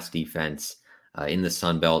efficient pass defense in the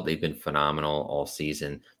Sun Belt. They've been phenomenal all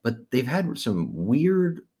season, but they've had some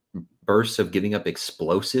weird bursts of giving up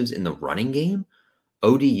explosives in the running game.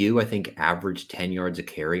 ODU, I think, averaged 10 yards a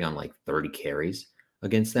carry on like 30 carries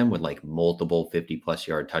against them with like multiple 50-plus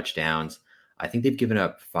yard touchdowns. I think they've given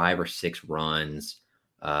up 5 or 6 runs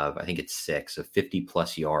of, I think it's 6, of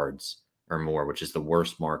 50-plus yards or more, which is the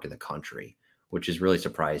worst mark in the country, which is really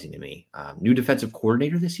surprising to me. New defensive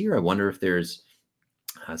coordinator this year. I wonder if there's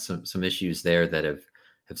some issues there that have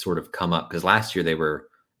sort of come up, because last year they were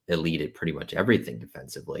elite at pretty much everything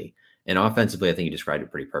defensively. And offensively, I think you described it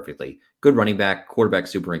pretty perfectly. Good running back, quarterback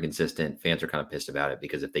super inconsistent. Fans are kind of pissed about it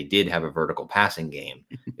because if they did have a vertical passing game,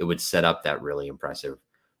 it would set up that really impressive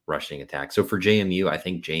rushing attack. So for JMU, I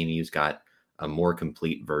think JMU's got a more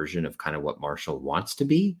complete version of kind of what Marshall wants to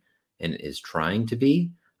be and is trying to be.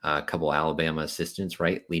 A couple Alabama assistants,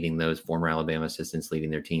 right? Leading those former Alabama assistants, leading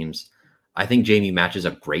their teams. I think JMU matches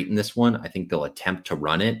up great in this one. I think they'll attempt to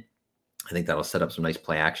run it. I think that'll set up some nice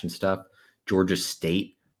play action stuff. Georgia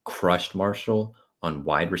State crushed Marshall on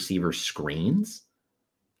wide receiver screens.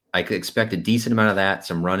 I could expect a decent amount of that,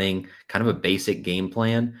 some running, kind of a basic game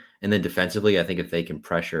plan. And then defensively, I think if they can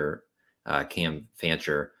pressure Cam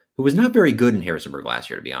Fancher, who was not very good in Harrisonburg last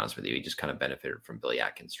year, to be honest with you, he just kind of benefited from Billy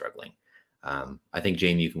Atkins struggling. I think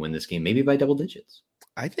JMU can win this game, maybe by double digits.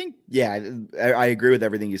 I think, yeah, I agree with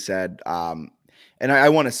everything you said. And I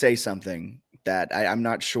want to say something that I'm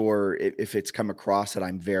not sure if it's come across that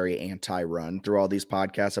I'm very anti-run through all these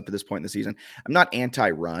podcasts up to this point in the season. I'm not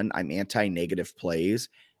anti-run. I'm anti-negative plays.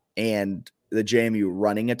 And the JMU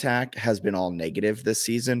running attack has been all negative this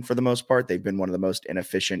season for the most part. They've been one of the most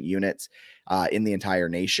inefficient units in the entire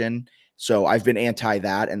nation. So I've been anti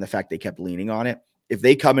that and the fact they kept leaning on it. If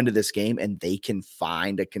they come into this game and they can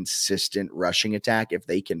find a consistent rushing attack, if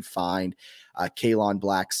they can find Kalon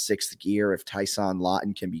Black's sixth gear, if Tyson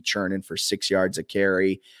Lawton can be churning for 6 yards a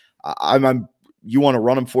carry, you want to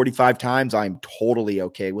run them 45 times, I'm totally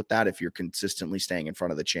okay with that if you're consistently staying in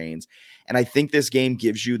front of the chains. And I think this game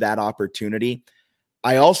gives you that opportunity.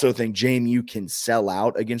 I also think JMU can sell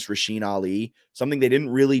out against Rasheen Ali, something they didn't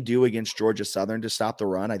really do against Georgia Southern to stop the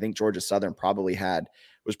run. I think Georgia Southern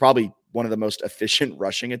was probably one of the most efficient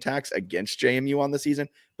rushing attacks against JMU on the season.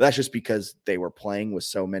 But that's just because they were playing with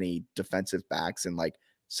so many defensive backs and like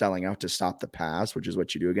selling out to stop the pass, which is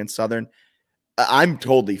what you do against Southern. I'm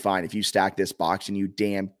totally fine if you stack this box and you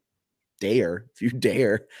dare Cam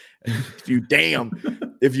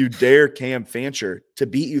Fancher to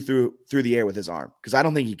beat you through the air with his arm, because I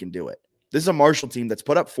don't think he can do it. This is a Marshall team that's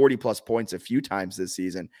put up 40-plus points a few times this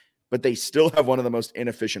season, but they still have one of the most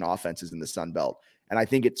inefficient offenses in the Sun Belt. And I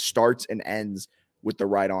think it starts and ends with the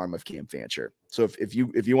right arm of Cam Fancher. So if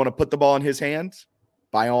you want to put the ball in his hands,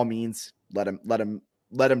 by all means, let him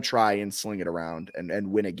try and sling it around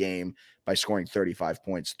and win a game by scoring 35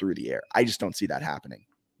 points through the air. I just don't see that happening.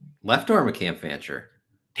 Left arm of Cam Fancher.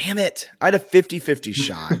 Damn it. I had a 50-50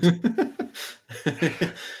 shot.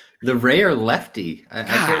 The rare lefty. I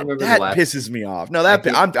can't remember that the last. Pisses me off. No,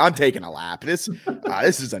 I'm taking a lap. This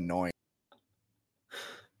is annoying.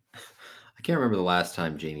 I can't remember the last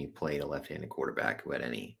time Jamie played a left-handed quarterback who had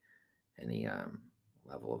any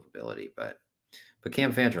level of ability, but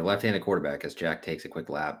Cam Fancher, left-handed quarterback, as Jack takes a quick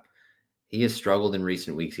lap, he has struggled in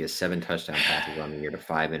recent weeks. He has 7 touchdown passes on the year to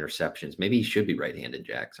 5 interceptions. Maybe he should be right-handed,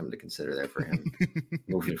 Jack. Something to consider there for him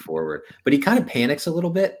moving forward. But he kind of panics a little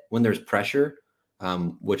bit when there's pressure,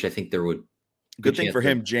 which I think there would. Good thing for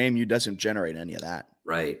him, JMU doesn't generate any of that.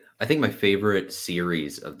 Right. I think my favorite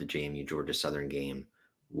series of the JMU Georgia Southern game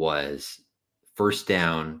was first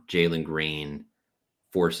down, Jalen Green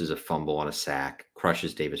forces a fumble on a sack,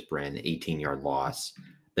 crushes Davis Brin, 18-yard loss.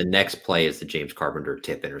 The next play is the James Carpenter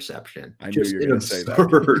tip interception. I knew you were going to say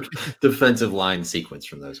that. Defensive line sequence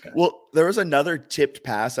from those guys. Well, there was another tipped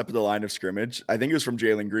pass up at the line of scrimmage. I think it was from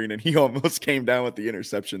Jalen Green, and he almost came down with the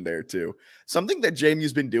interception there too. Something that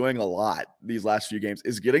JMU's been doing a lot these last few games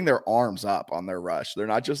is getting their arms up on their rush. They're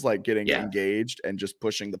not just like getting engaged and just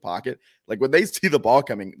pushing the pocket. Like when they see the ball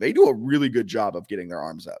coming, they do a really good job of getting their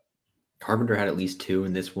arms up. Carpenter had at least 2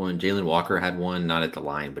 in this one. Jalen Walker had one, not at the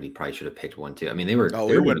line, but he probably should have picked one too. I mean, they were It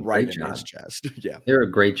doing went a right great in his job. chest. Yeah. They were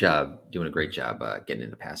doing a great job getting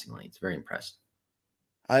into passing lanes. Very impressed.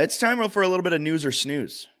 It's time for a little bit of news or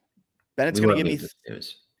snooze. Bennett's going to give me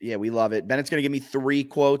news. Yeah, we love it. Bennett's going to give me 3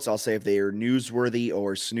 quotes. I'll say if they are newsworthy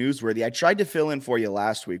or snoozeworthy. I tried to fill in for you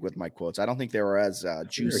last week with my quotes. I don't think they were as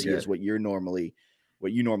juicy as what you normally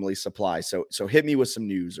supply. So hit me with some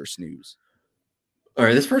news or snooze. All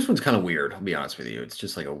right, this first one's kind of weird. I'll be honest with you. It's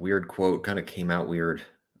just like a weird quote. Kind of came out weird.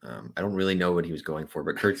 I don't really know what he was going for,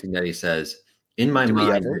 but Kurt Signetti says, "In my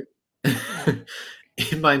mind,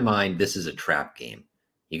 in my mind, this is a trap game.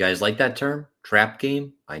 You guys like that term, trap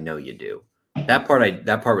game? I know you do." That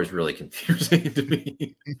part was really confusing to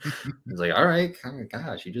me. I was like, all right, oh my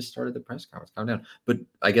gosh, you just started the press conference. Calm down. But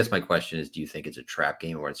I guess my question is, do you think it's a trap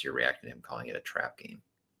game, or what's your reaction to him calling it a trap game?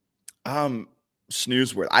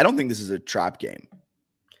 Snooze word. I don't think this is a trap game.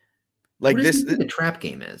 Like what this, the trap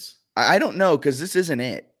game is. I don't know, because this isn't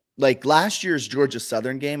it. Like last year's Georgia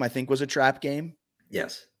Southern game, I think was a trap game.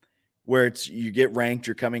 Yes. Where it's you get ranked,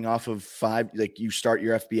 you're coming off of 5, like you start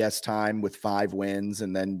your FBS time with 5 wins,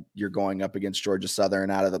 and then you're going up against Georgia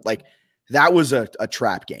Southern out of the that was a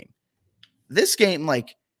trap game. This game,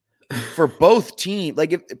 like for both teams,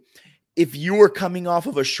 like if you were coming off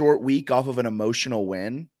of a short week off of an emotional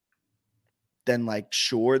win, then like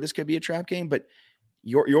sure, this could be a trap game, but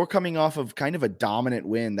you're coming off of kind of a dominant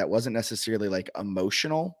win that wasn't necessarily like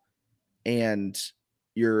emotional, and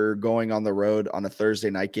you're going on the road on a Thursday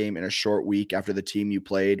night game in a short week after the team you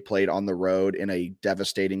played on the road in a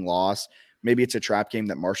devastating loss. Maybe it's a trap game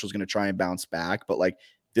that Marshall's going to try and bounce back, but like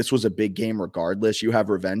this was a big game regardless. You have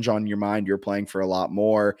revenge on your mind. You're playing for a lot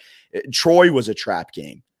more. Troy was a trap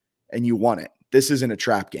game and you won it. This isn't a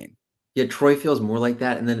trap game. Yeah, Troy feels more like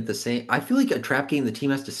that. And then I feel like a trap game, the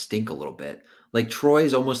team has to stink a little bit. Like Troy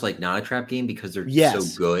is almost like not a trap game because they're so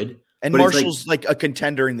good. And Marshall's like a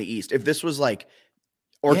contender in the East. If this was like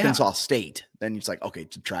Arkansas State, then it's like, okay,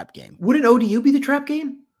 it's a trap game. Wouldn't ODU be the trap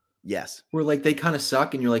game? Yes. Where like they kind of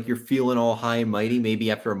suck and you're feeling all high and mighty,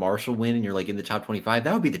 maybe after a Marshall win and you're like in the top 25.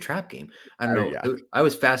 That would be the trap game. I don't know. Yeah. I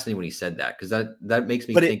was fascinated when he said that because that makes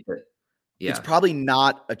me think that it's probably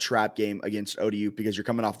not a trap game against ODU because you're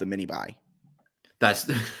coming off the mini bye. That's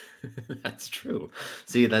true.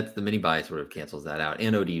 See, that's the mini bye sort of cancels that out.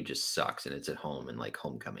 And ODU just sucks and it's at home and like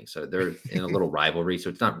homecoming. So they're in a little rivalry.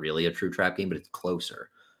 So it's not really a true trap game, but it's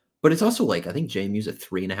closer. But it's also like, I think JMU's a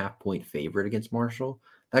 3.5 point favorite against Marshall.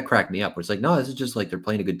 That cracked me up. Where it's like, no, this is just like they're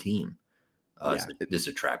playing a good team. This is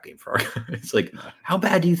a trap game for our guys. It's like, how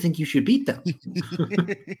bad do you think you should beat them?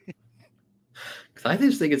 Because I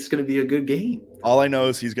just think it's going to be a good game. All I know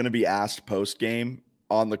is he's going to be asked post game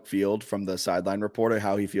on the field from the sideline reporter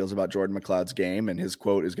how he feels about Jordan McLeod's game, and his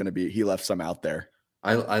quote is going to be, he left some out there.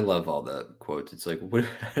 I love all the quotes. It's like,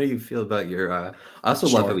 how do you feel about your I also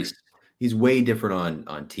love how he's way different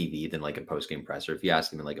on TV than like a post-game presser. If you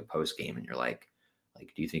ask him in like a post-game and you're like,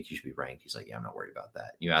 do you think you should be ranked? He's like, yeah, I'm not worried about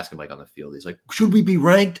that. You ask him like on the field, he's like, should we be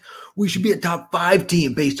ranked? We should be a top 5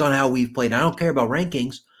 team based on how we've played. I don't care about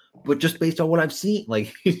rankings, but just based on what I've seen.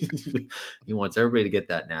 Like he wants everybody to get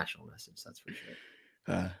that national message. That's for sure.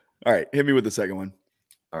 All right, hit me with the second one.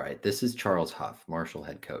 All right, this is Charles Huff, Marshall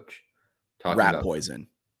head coach. Poison.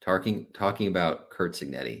 Talking about Kurt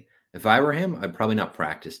Signetti. If I were him, I'd probably not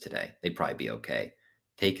practice today. They'd probably be okay.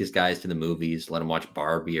 Take his guys to the movies, let him watch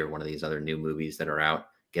Barbie or one of these other new movies that are out,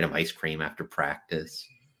 get him ice cream after practice.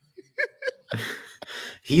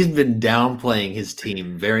 He's been downplaying his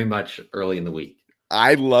team very much early in the week.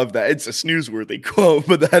 I love that. It's a snoozeworthy quote,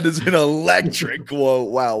 but that is an electric quote.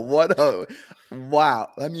 Wow.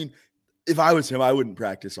 I mean, if I was him, I wouldn't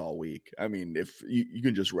practice all week. I mean, if you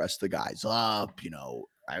can just rest the guys up,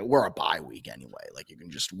 we're a bye week anyway. Like you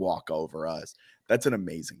can just walk over us. That's an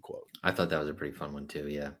amazing quote. I thought that was a pretty fun one too.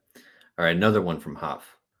 Yeah. All right. Another one from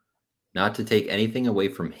Huff. Not to take anything away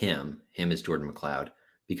from him is Jordan McLeod,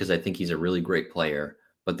 because I think he's a really great player,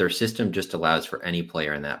 but their system just allows for any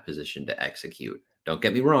player in that position to execute. Don't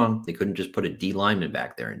get me wrong. They couldn't just put a D lineman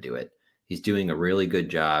back there and do it. He's doing a really good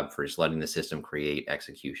job for just letting the system create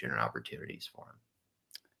execution and opportunities for him.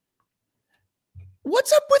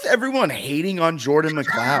 What's up with everyone hating on Jordan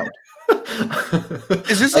McLeod?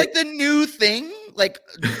 Is this like the new thing? Like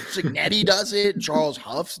Signetti does it. Charles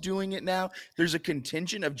Huff's doing it now. There's a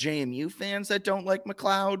contingent of JMU fans that don't like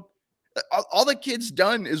McLeod. All the kid's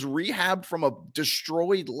done is rehab from a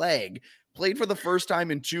destroyed leg. Played for the first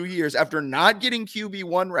time in 2 years after not getting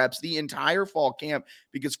QB1 reps the entire fall camp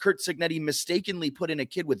because Kurt Signetti mistakenly put in a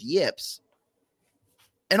kid with yips.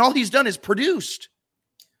 And all he's done is produced.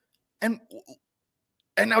 And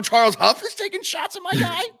now Charles Huff is taking shots at my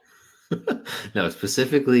guy? No,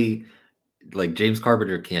 specifically, like James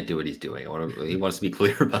Carpenter can't do what he's doing. He wants to be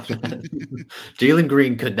clear about that. Jalen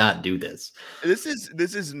Green could not do this. This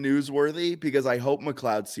is newsworthy because I hope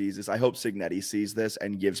McLeod sees this. I hope Signetti sees this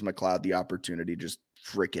and gives McLeod the opportunity to just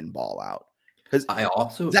freaking ball out. Because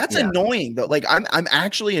that's annoying though. Like I'm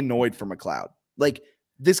actually annoyed for McLeod. Like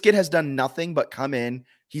this kid has done nothing but come in.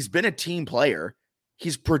 He's been a team player.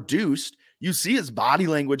 He's produced. You see his body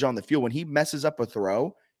language on the field when he messes up a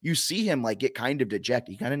throw. You see him like get kind of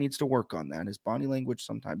dejected. He kind of needs to work on that. His body language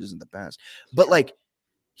sometimes isn't the best, but like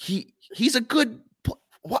he's a good.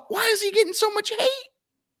 Why is he getting so much hate?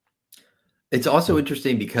 It's also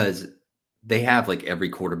interesting because they have like every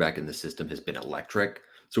quarterback in the system has been electric.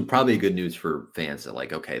 So probably good news for fans that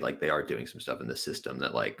like, okay, like they are doing some stuff in the system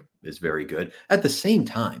that like is very good. At the same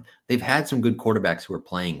time, they've had some good quarterbacks who are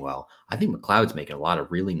playing well. I think McLeod's making a lot of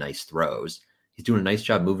really nice throws. He's doing a nice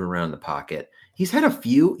job moving around in the pocket. He's had a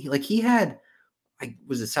few,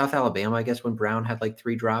 was it South Alabama, I guess, when Brown had like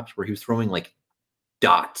 3 drops where he was throwing like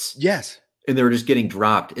dots. Yes. And they were just getting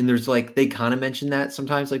dropped. And there's like, they kind of mention that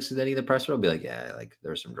sometimes, like Cincinnati, the presser will be like, yeah, like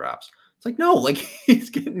there's some drops. It's like, no, like he's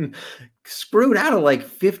getting screwed out of like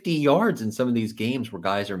 50 yards in some of these games where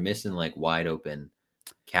guys are missing like wide open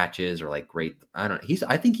catches or like great.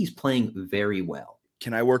 I think he's playing very well.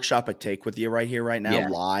 Can I workshop a take with you right here, right now,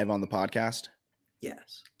 live on the podcast?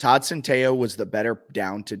 Yes. Todd Centeio was the better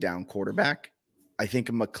down-to-down quarterback. I think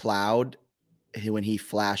McLeod, when he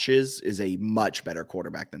flashes, is a much better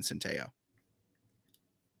quarterback than Centeio.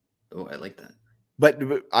 Oh, I like that. But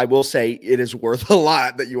I will say it is worth a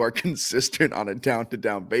lot that you are consistent on a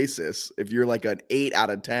down-to-down basis. If you're like an 8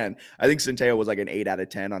 out of 10, I think Centeio was like an 8 out of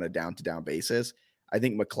 10 on a down-to-down basis. I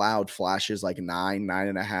think McLeod flashes like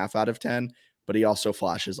 9.5 out of 10, but he also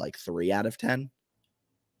flashes like 3 out of 10.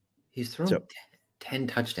 He's thrown 10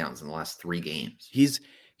 touchdowns in the last 3 games.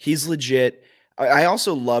 He's legit. I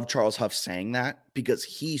also love Charles Huff saying that because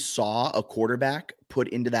he saw a quarterback put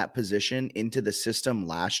into that position, into the system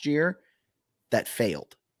last year that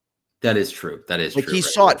failed. That is true. That is like true. He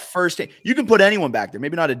saw it first. You can put anyone back there.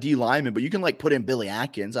 Maybe not a D lineman, but you can like put in Billy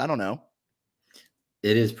Atkins. I don't know.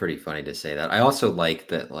 It is pretty funny to say that. I also like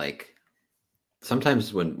that, like,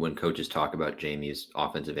 sometimes when coaches talk about JMU's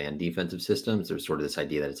offensive and defensive systems, there's sort of this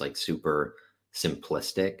idea that it's like super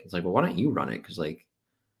simplistic. It's like, well, why don't you run it? Because like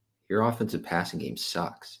your offensive passing game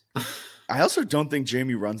sucks. I also don't think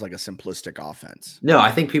JMU runs like a simplistic offense. No,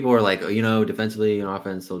 I think people are like, defensively and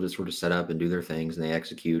offense, they'll just sort of set up and do their things and they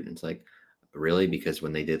execute. And it's like, really? Because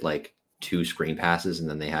when they did like 2 screen passes and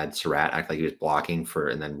then they had Surratt act like he was blocking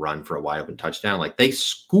and then run for a wide open touchdown, like they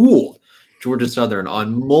schooled Georgia Southern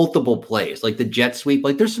on multiple plays, like the jet sweep.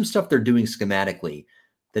 Like there's some stuff they're doing schematically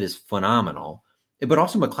that is phenomenal. But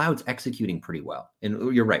also McLeod's executing pretty well.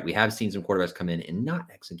 And you're right. We have seen some quarterbacks come in and not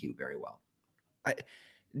execute very well.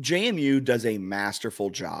 JMU does a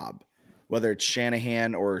masterful job, whether it's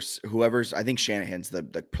Shanahan or whoever's. I think Shanahan's the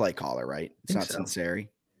play caller, right? It's not Sinceri.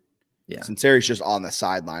 Yeah. Sinceri's just on the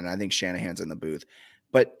sideline. I think Shanahan's in the booth.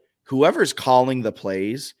 But whoever's calling the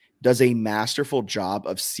plays does a masterful job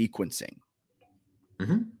of sequencing.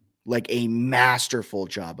 Mm-hmm. Like a masterful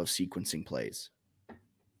job of sequencing plays.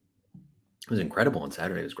 It was incredible on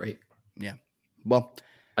Saturday. It was great. Yeah. Well,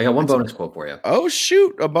 I got one bonus quote for you. Oh,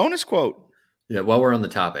 shoot. A bonus quote. Yeah. While we're on the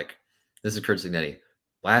topic, this is Kurt Signetti.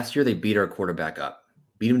 Last year, they beat our quarterback up,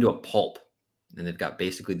 beat him to a pulp, and they've got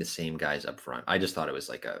basically the same guys up front. I just thought it was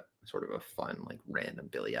like a sort of a fun, like random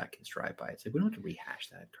Billy Atkins drive-by. It's like, we don't have to rehash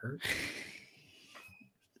that, Kurt.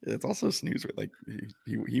 It's also snooze. Like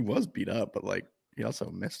he was beat up, but like he also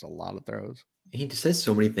missed a lot of throws. He just says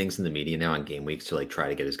so many things in the media now on game weeks to like try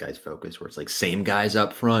to get his guys focused, where it's like same guys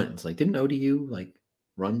up front. It's like, didn't ODU like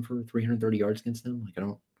run for 330 yards against them? Like I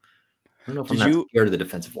don't know if I'm not scared of the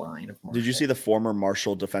defensive line. Did you see the former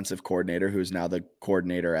Marshall defensive coordinator, who's now the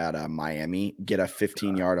coordinator at Miami, get a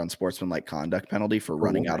 15-yard unsportsmanlike conduct penalty for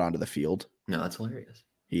running out onto the field? No, that's hilarious.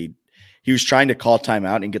 He was trying to call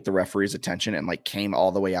timeout and get the referee's attention and like came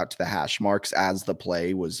all the way out to the hash marks as the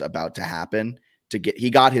play was about to happen. He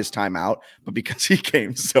got his timeout, but because he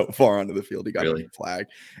came so far onto the field, he got a flag.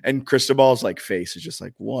 And Cristobal's like face is just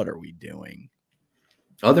like, what are we doing?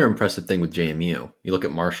 Other impressive thing with JMU, you look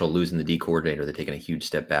at Marshall losing the D coordinator. They're taking a huge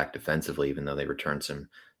step back defensively, even though they returned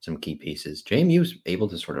some key pieces. JMU's able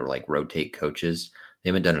to sort of like rotate coaches. They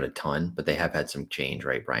haven't done it a ton, but they have had some change,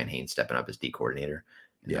 right? Brian Haynes stepping up as D coordinator.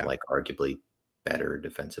 And they're like arguably better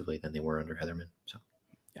defensively than they were under Heatherman. So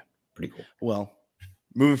yeah, pretty cool. Well,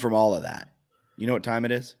 moving from all of that, you know what time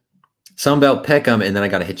it is? Sunbelt Pick'em, and then I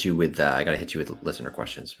got to hit you with listener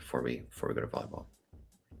questions before we go to volleyball.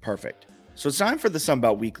 Perfect. So it's time for the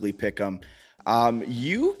Sunbelt Weekly Pick'em.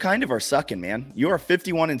 You kind of are sucking, man. You are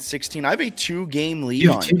 51-16. I have a 2-game lead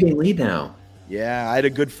You on have a 2-game lead now. Yeah, I had a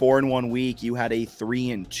good 4-1 week. You had a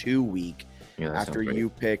 3-2 week. Yeah, After you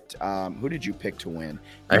picked, who did you pick to win?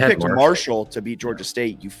 I You had picked Marshall to beat Georgia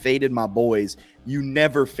State. You faded my boys. You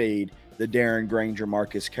never fade the Darren Granger,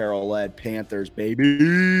 Marcus Carroll-led Panthers,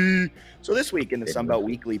 baby. So this week in the Sunbelt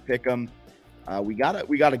Weekly Pick'em, we got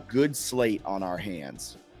a good slate on our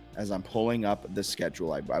hands. As I'm pulling up the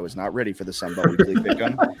schedule, I was not ready for the Sunbelt Weekly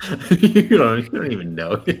Pick'em. you don't even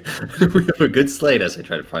know. We have a good slate as I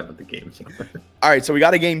try to find out the games. All right, so we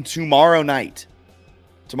got a game tomorrow night.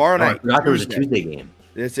 I forgot there was a Tuesday game.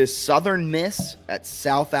 This is Southern Miss at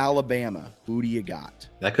South Alabama. Who do you got?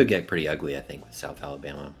 That could get pretty ugly, I think, with South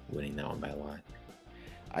Alabama winning that one by a lot.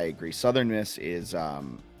 I agree. Southern Miss is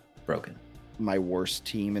broken. My worst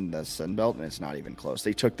team in the Sun Belt, and it's not even close.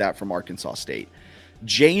 They took that from Arkansas State.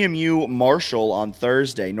 JMU Marshall on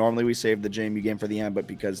Thursday. Normally we save the JMU game for the end, but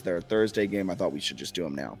because they're a Thursday game, I thought we should just do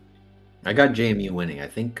them now. I got JMU winning. I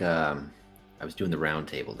think I was doing the round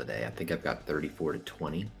table today. I think I've got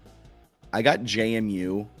 34-20. I got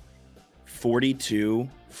JMU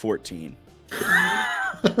 42-14.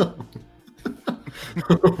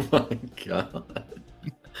 Oh my God.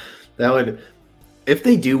 That would, if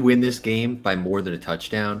they do win this game by more than a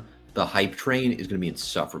touchdown, the hype train is going to be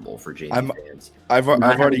insufferable for JMU fans. I've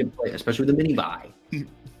already played, especially with the mini bye.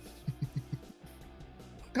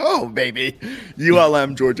 Oh, baby.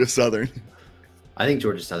 ULM, Georgia Southern. I think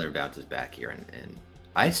Georgia Southern bounces back here, and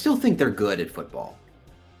I still think they're good at football.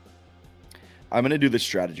 I'm going to do this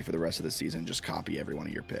strategy for the rest of the season. Just copy every one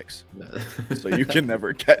of your picks. So you can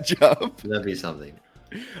never catch up. That'd be something.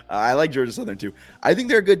 I like Georgia Southern too. I think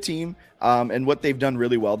they're a good team. And what they've done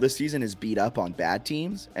really well this season is beat up on bad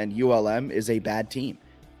teams. And ULM is a bad team.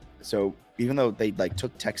 So even though they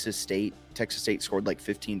took Texas State scored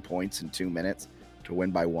 15 points in 2 minutes to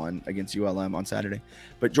win by 1 against ULM on Saturday.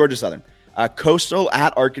 But Georgia Southern. Coastal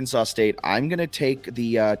at Arkansas State. I'm going to take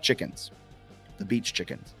the chickens, the beach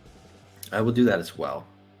chickens. I will do that as well.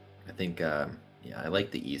 I think, I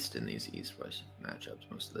like the East in these East-West matchups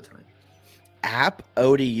most of the time. App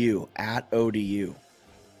ODU at ODU.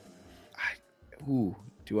 Do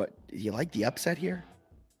you like the upset here?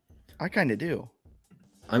 I kind of do.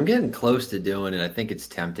 I'm getting close to doing it. I think it's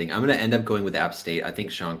tempting. I'm going to end up going with App State. I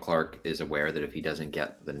think Sean Clark is aware that if he doesn't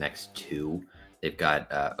get the next 2, they've got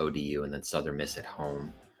ODU and then Southern Miss at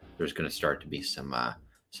home. There's going to start to be some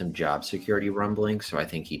job security rumbling. So I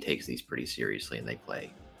think he takes these pretty seriously and they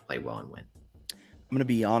play well and win. I'm going to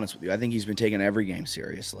be honest with you. I think he's been taking every game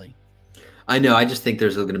seriously. I know. I just think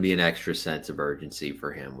there's going to be an extra sense of urgency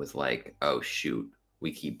for him with oh, shoot,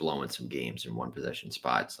 we keep blowing some games in one possession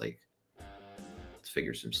spots. Let's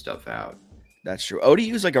figure some stuff out. That's true.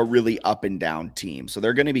 ODU is a really up and down team. So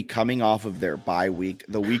they're going to be coming off of their bye week.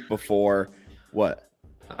 The week before, what?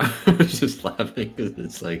 I was just laughing because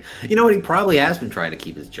it's you know what? He probably has been trying to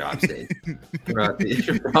keep his job safe.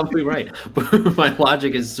 You're probably right. But my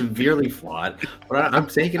logic is severely flawed, but I'm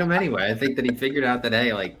taking him anyway. I think that he figured out that,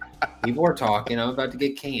 hey, people are talking. I'm about to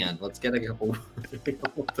get canned. Let's get a couple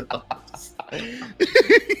jobs.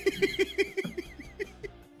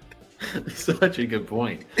 Such a good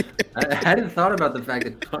point. I hadn't thought about the fact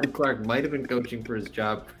that Sean Clark might have been coaching for his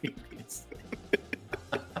job previously.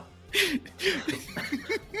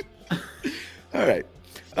 All right.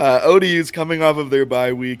 ODU's coming off of their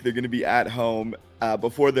bye week. They're going to be at home.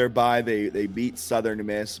 Before their bye, they beat Southern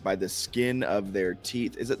Miss by the skin of their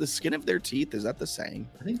teeth. Is it the skin of their teeth? Is that the saying?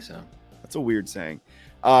 I think so. That's a weird saying.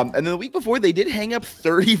 And then the week before, they did hang up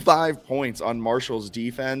 35 points on Marshall's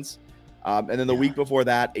defense. And then the week before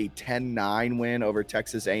that, a 10-9 win over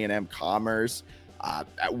Texas A&M Commerce.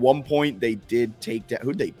 At one point, they did take down –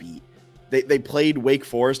 who'd they beat? They played Wake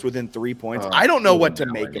Forest within 3 points. I don't know what to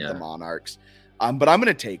make of the Monarchs, but I'm going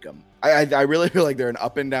to take them. I really feel like they're an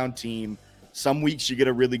up and down team. Some weeks you get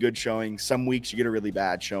a really good showing. Some weeks you get a really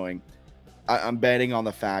bad showing. I'm betting on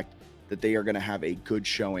the fact that they are going to have a good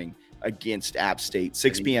showing against App State.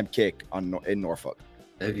 6 p.m. kick in Norfolk.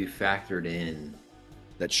 Have you factored in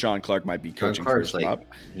that Sean Clark might be coaching for his job?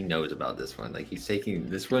 He knows about this one. He's taking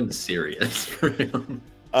this one serious for him.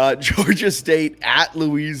 Georgia State at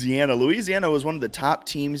Louisiana. Louisiana was one of the top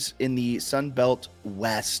teams in the Sun Belt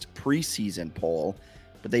West preseason poll,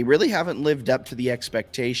 but they really haven't lived up to the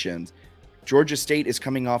expectations. Georgia State is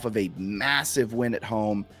coming off of a massive win at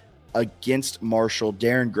home against Marshall.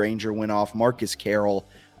 Darren Granger went off. Marcus Carroll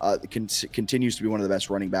continues to be one of the best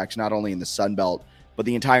running backs, not only in the Sun Belt, but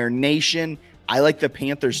the entire nation. I like the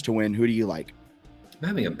Panthers to win. Who do you like? I'm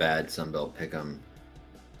having a bad Sun Belt pick.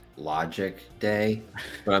 logic day,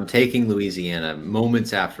 but I'm taking Louisiana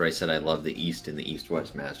moments after I said I love the East and the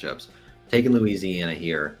East-West matchups. Taking Louisiana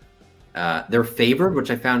here. They're favored,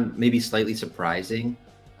 which I found maybe slightly surprising.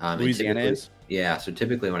 Louisiana is? Yeah, so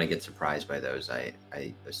typically when I get surprised by those, I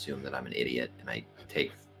assume that I'm an idiot and I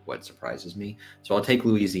take what surprises me. So I'll take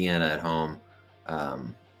Louisiana at home.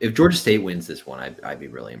 If Georgia State wins this one, I'd be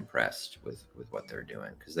really impressed with what they're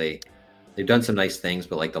doing, because they've done some nice things,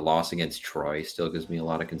 but like the loss against Troy still gives me a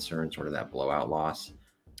lot of concern, sort of that blowout loss.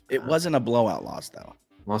 It wasn't a blowout loss, though.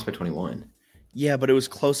 Lost by 21. Yeah, but it was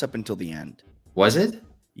close up until the end. Was it?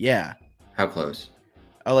 Yeah. How close?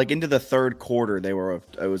 Like into the third quarter,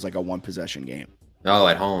 it was like a one possession game. Oh,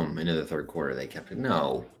 at home into the third quarter, they kept it.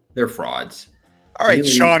 No, they're frauds. All right,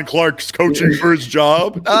 Sean Clark's coaching for his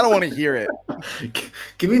job. I don't want to hear it.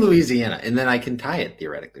 Give me Louisiana, and then I can tie it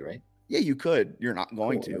theoretically, right? Yeah, you could. You're not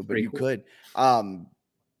going to, but you could.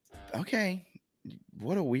 Okay.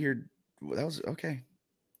 What a weird. That was okay.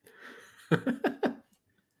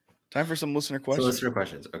 Time for some listener questions. So listener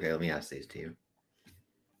questions. Okay, let me ask these to you.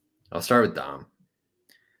 I'll start with Dom.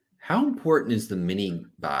 How important is the mini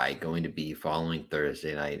bye going to be following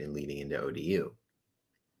Thursday night and leading into ODU?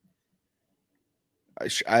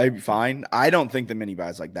 I'm fine. I don't think the mini bye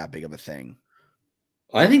is like that big of a thing.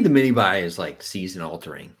 I think the mini bye is like season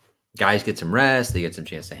altering. Guys get some rest. They get some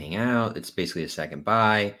chance to hang out. It's basically a second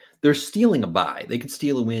bye. They're stealing a bye. They could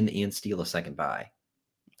steal a win and steal a second bye.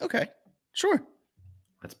 Okay, sure.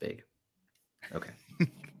 That's big. Okay.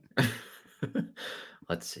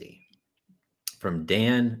 Let's see. From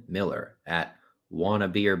Dan Miller at Wanna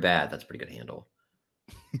Be or Bad. That's a pretty good handle.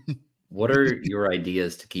 What are your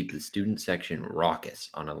ideas to keep the student section raucous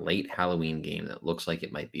on a late Halloween game that looks like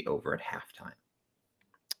it might be over at halftime?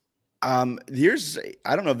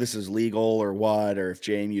 I don't know if this is legal or what, or if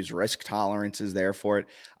JMU's risk tolerance is there for it.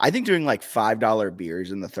 I think doing like $5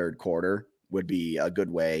 beers in the third quarter would be a good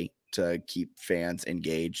way to keep fans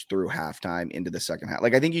engaged through halftime into the second half.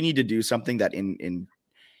 Like, I think you need to do something that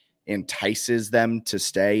entices them to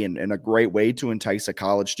stay. And a great way to entice a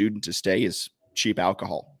college student to stay is cheap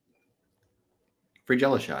alcohol. Free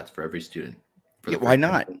Jello shots for every student. Yeah, why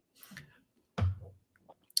not?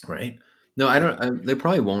 Right. No, I don't. They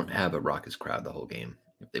probably won't have a raucous crowd the whole game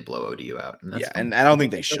if they blow ODU out. And that's and I don't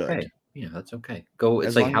think they should. Okay. Yeah, that's okay. Go.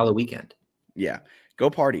 It's like Halloween weekend. Yeah. Go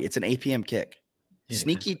party. It's an 8 p.m. kick. Yeah.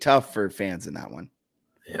 Sneaky tough for fans in that one.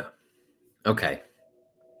 Yeah. Okay.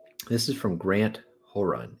 This is from Grant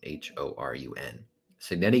Horun, Horun.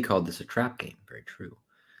 Signetti called this a trap game. Very true.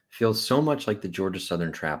 Feels so much like the Georgia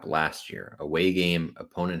Southern trap last year. Away game,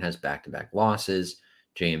 opponent has back-to-back losses.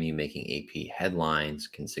 JMU making AP headlines.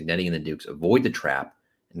 Can Signetti and the Dukes avoid the trap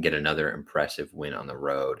and get another impressive win on the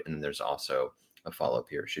road? And then there's also a follow-up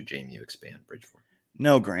here. Should JMU expand Bridgeforth?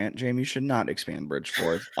 No, Grant. JMU should not expand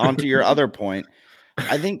Bridgeforth. On to your other point.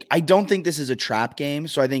 I don't think this is a trap game.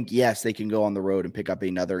 So I think, yes, they can go on the road and pick up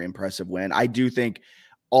another impressive win. I do think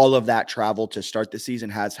all of that travel to start the season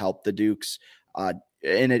has helped the Dukes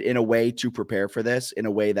in a way to prepare for this, in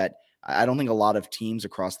a way that I don't think a lot of teams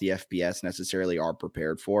across the FBS necessarily are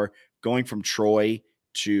prepared for. Going from Troy,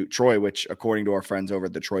 which according to our friends over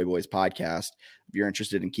at the Troy Boys podcast, if you're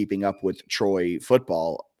interested in keeping up with Troy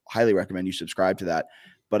football, highly recommend you subscribe to that.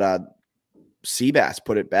 But Seabass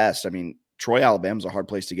put it best. I mean, Troy, Alabama is a hard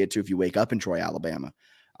place to get to if you wake up in Troy, Alabama.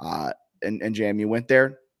 And JMU went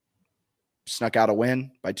there, snuck out a win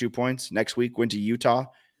by 2 points. Next week, went to Utah,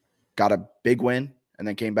 got a big win, and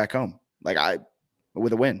then came back home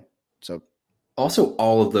with a win. So also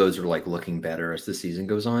all of those are like looking better as the season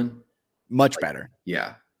goes on. Much better.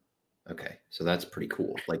 Yeah. Okay. So that's pretty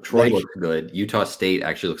cool. Like Troy looks good. Utah State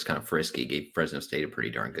actually looks kind of frisky. Gave Fresno State a pretty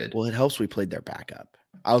darn good. Well, it helps we played their backup.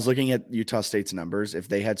 I was looking at Utah State's numbers. If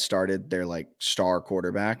they had started their like star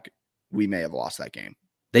quarterback, we may have lost that game.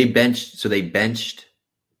 They benched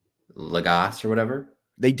Lagasse or whatever.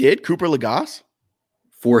 They did? Cooper Lagasse?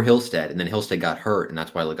 For Hillstead, and then Hillstead got hurt, and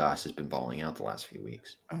that's why Lagasse has been balling out the last few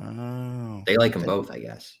weeks. Oh. They like them both, I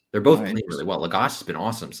guess. They're both playing really well. Lagasse has been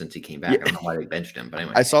awesome since he came back. Yeah. I don't know why they benched him, but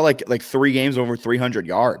anyway. I saw like 3 games over 300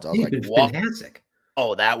 yards. I was like, wow. Fantastic.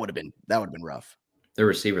 Oh, that would have been rough. Their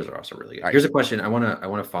receivers are also really good. Here's a question. I want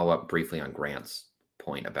to follow up briefly on Grant's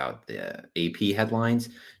point about the AP headlines.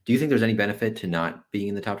 Do you think there's any benefit to not being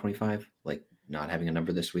in the top 25, like not having a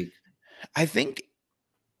number this week? I think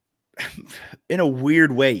in a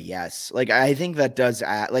weird way, yes. Like, I think that does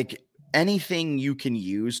like anything you can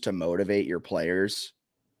use to motivate your players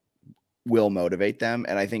will motivate them.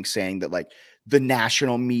 And I think saying that like the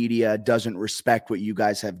national media doesn't respect what you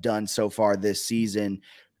guys have done so far this season,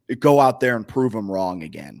 go out there and prove them wrong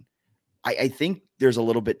again. I think there's a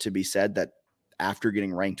little bit to be said that after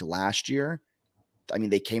getting ranked last year, I mean,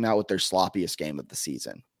 they came out with their sloppiest game of the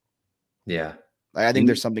season. Yeah. I think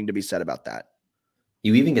there's something to be said about that.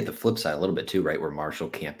 You even get the flip side a little bit too, right? Where Marshall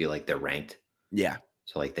can't be like they're ranked. Yeah.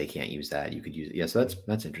 So like they can't use that. You could use it. Yeah. So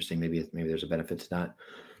that's interesting. Maybe there's a benefit to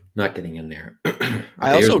not getting in there. Okay,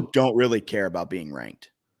 I also don't really care about being ranked.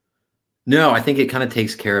 No, I think it kind of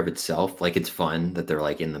takes care of itself. Like it's fun that they're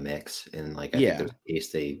like in the mix, and like I think there's a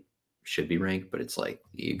case they should be ranked, but it's like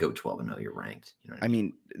you go 12-0, you're ranked. You know what I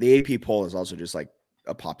mean? The AP poll is also just like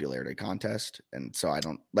a popularity contest, and so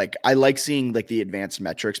I like seeing like the advanced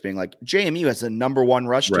metrics being like JMU has the number 1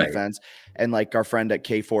 rush defense, and like our friend at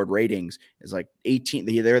K Ford Ratings is like 18.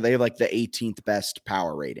 They have like the 18th best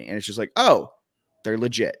power rating, and it's just like, oh, they're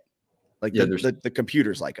legit. Like the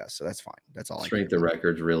computers like us, so that's fine. That's all. Strength of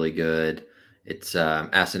record's really good. It's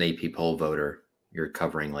as an AP poll voter, you're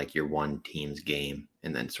covering like your one team's game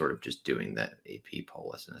and then sort of just doing that AP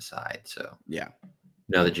poll as an aside. So yeah.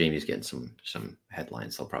 Now that Jamie's getting some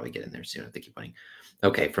headlines, they'll probably get in there soon if they keep winning.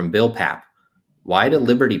 Okay, from Bill Papp. Why do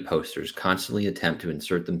Liberty posters constantly attempt to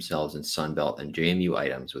insert themselves in Sunbelt and JMU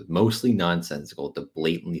items with mostly nonsensical to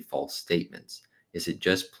blatantly false statements? Is it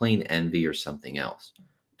just plain envy or something else?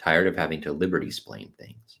 Tired of having to Liberty-splain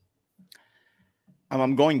things.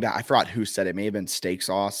 I'm going back. I forgot who said it. It may have been Steak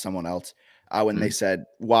Sauce, someone else. When they said,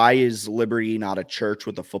 why is Liberty not a church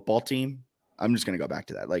with a football team? I'm just going to go back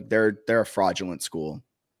to that. Like they're a fraudulent school.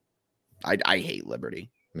 I hate Liberty.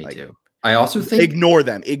 Me like, too. I also think ignore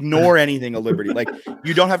them. Ignore anything of Liberty. Like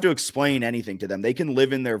you don't have to explain anything to them. They can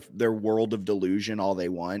live in their world of delusion all they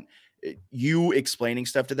want. You explaining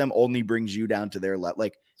stuff to them only brings you down to their level.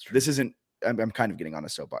 Like this isn't. I'm kind of getting on a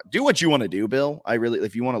soapbox. Do what you want to do, Bill.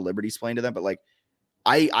 If you want to Liberty explain to them, but like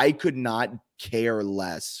I couldn't care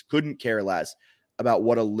less about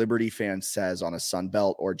what a Liberty fan says on a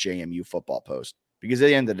Sunbelt or JMU football post, because at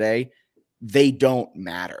the end of the day, they don't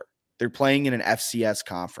matter. They're playing in an FCS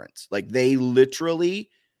conference. Like they literally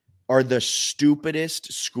are the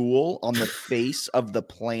stupidest school on the face of the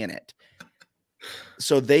planet.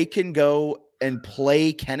 So they can go and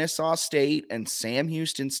play Kennesaw State and Sam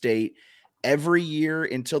Houston State every year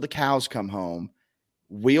until the cows come home.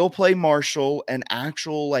 We'll play Marshall and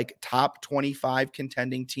actual like top 25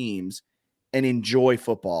 contending teams and enjoy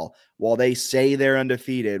football while they say they're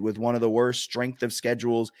undefeated with one of the worst strength of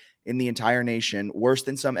schedules in the entire nation, worse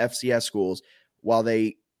than some FCS schools, while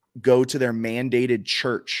they go to their mandated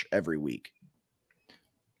church every week.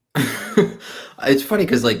 It's funny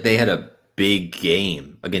because like they had a big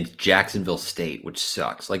game against Jacksonville State, which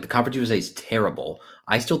sucks. Like the Conference USA is terrible.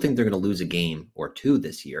 I still think they're going to lose a game or two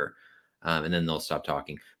this year, and then they'll stop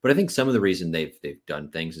talking. But I think some of the reason they've done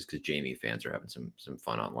things is because JMU fans are having some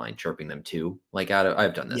fun online, chirping them too. Like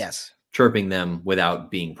I've done this, yes, chirping them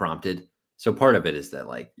without being prompted. So part of it is that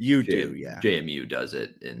like JMU does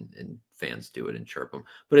it and fans do it and chirp them.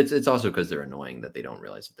 But it's also because they're annoying that they don't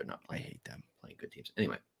realize that they're not playing. I hate them playing good teams.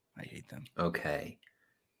 Anyway, I hate them. Okay.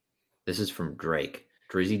 This is from Drake.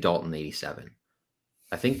 Drizzy Dalton 87.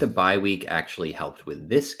 I think the bye week actually helped with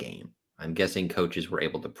this game. I'm guessing coaches were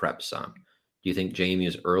able to prep some. Do you think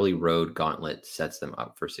JMU's early road gauntlet sets them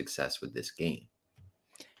up for success with this game?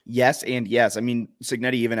 Yes and yes. I mean,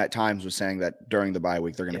 Cignetti even at times was saying that during the bye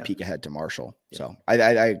week they're going to peek ahead to Marshall. Yeah. So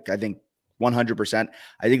I think 100%.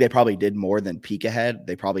 I think they probably did more than peek ahead.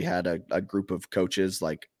 They probably had a group of coaches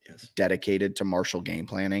like dedicated to Marshall game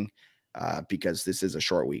planning because this is a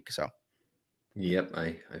short week. So, yep,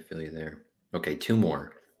 I feel you there. Okay, two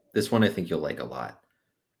more. This one I think you'll like a lot.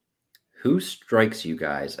 Who strikes you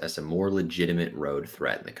guys as a more legitimate road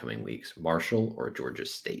threat in the coming weeks, Marshall or Georgia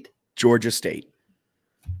State? Georgia State.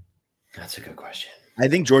 That's a good question. I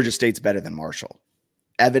think Georgia State's better than Marshall,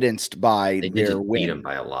 evidenced by their win. Beat them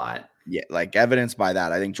by a lot. Yeah, like evidenced by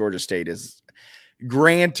that. I think Georgia State is,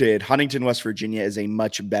 granted, Huntington, West Virginia is a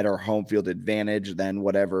much better home field advantage than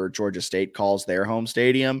whatever Georgia State calls their home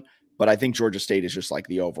stadium. But I think Georgia State is just like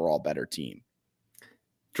the overall better team.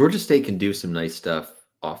 Georgia State can do some nice stuff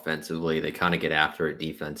offensively. They kind of get after it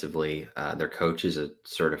defensively. Their coach is a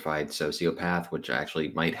certified sociopath, which actually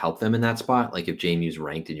might help them in that spot. Like if JMU's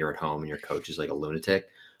ranked and you're at home and your coach is like a lunatic,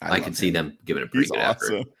 I can see them giving a pretty good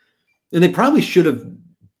effort. And they probably should have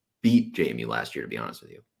beat JMU last year, to be honest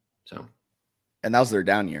with you. So, and that was their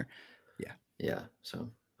down year. Yeah. Yeah. So,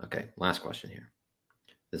 okay. Last question here.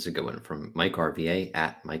 This is a good one from Mike RVA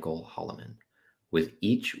at Michael Holloman. With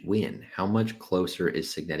each win, how much closer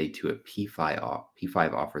is Cignetti to a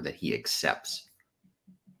P5 offer that he accepts?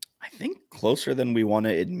 I think closer than we want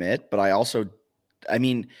to admit, but I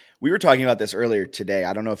mean, we were talking about this earlier today.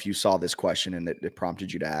 I don't know if you saw this question and it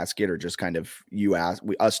prompted you to ask it, or just kind of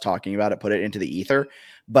us talking about it, put it into the ether.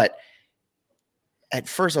 But at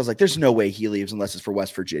first I was like, there's no way he leaves unless it's for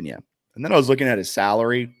West Virginia. And then I was looking at his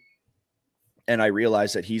salary and I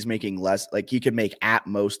realized that he's making less, like he could make at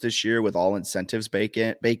most this year with all incentives baked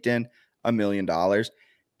in $1 million.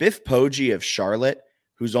 Biff Poggi of Charlotte,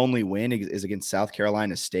 whose only win is against South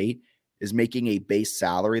Carolina State, is making a base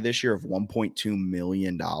salary this year of $1.2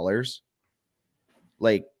 million.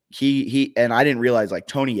 Like he and I didn't realize like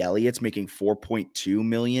Tony Elliott's making 4.2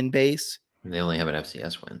 million base. And they only have an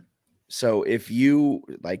FCS win. So if you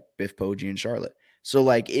like Biff Poggi in Charlotte, so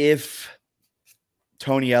like if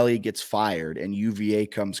Tony Elliott gets fired and UVA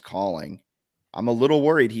comes calling, I'm a little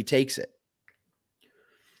worried he takes it.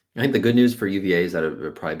 I think the good news for UVA is that it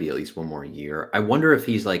would probably be at least one more year. I wonder if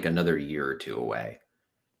he's like another year or two away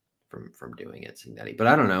from doing it, Signetti. But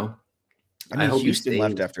I don't know. I mean, Houston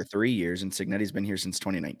left after 3 years, and Signetti's been here since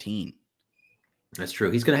 2019. That's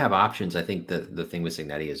true. He's going to have options. I think the thing with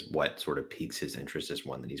Signetti is what sort of piques his interest is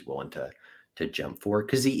one that he's willing to jump for,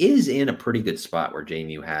 because he is in a pretty good spot where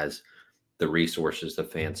JMU has the resources, the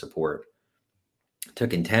fan support to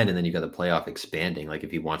contend, and then you got the playoff expanding. Like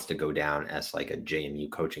if he wants to go down as like a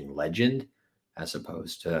JMU coaching legend, as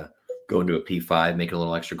opposed to go into a P5, make a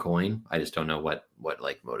little extra coin. I just don't know what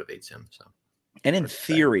like motivates him. So, and in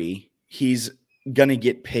theory, he's gonna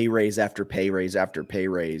get pay raise after pay raise after pay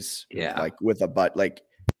raise. Yeah, like with a butt, like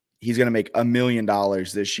he's gonna make $1 million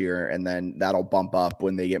this year, and then that'll bump up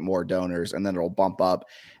when they get more donors, and then it'll bump up.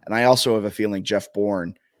 And I also have a feeling Jeff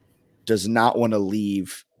Bourne does not want to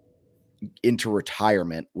leave into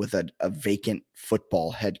retirement with a vacant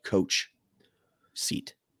football head coach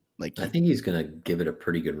seat. Like I think he's going to give it a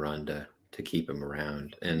pretty good run to keep him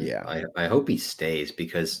around. And yeah, I hope he stays,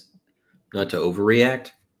 because not to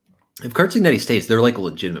overreact, if Curt Cignetti stays, they're like a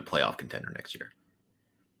legitimate playoff contender next year.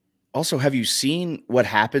 Also, have you seen what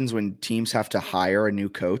happens when teams have to hire a new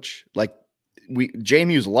coach? Like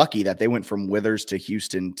JMU's lucky that they went from Withers to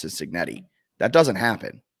Houston to Cignetti. That doesn't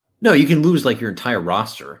happen. No, you can lose like your entire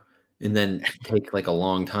roster and then take like a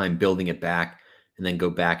long time building it back and then go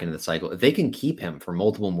back into the cycle. If they can keep him for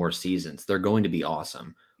multiple more seasons, they're going to be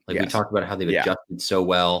awesome. Like we talked about how they've adjusted so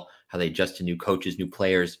well, how they adjust to new coaches, new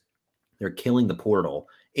players. They're killing the portal.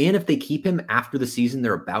 And if they keep him after the season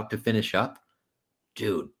they're about to finish up,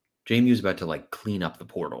 dude, JMU's about to like clean up the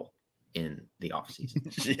portal in the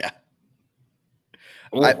offseason. Yeah.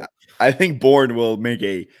 I think Bourne will make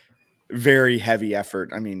a very heavy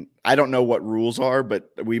effort. I mean, I don't know what rules are, but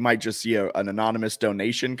we might just see an anonymous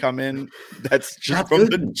donation come in. That's just from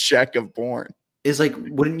the check of Bourne. Is like,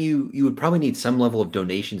 wouldn't you would probably need some level of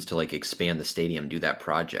donations to like expand the stadium, do that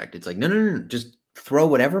project. It's like, no, just throw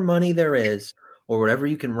whatever money there is or whatever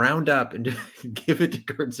you can round up and give it to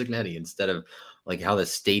Curt Cignetti instead of like how the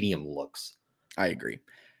stadium looks. I agree.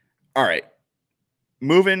 All right.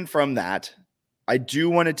 Moving from that, I do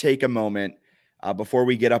want to take a moment before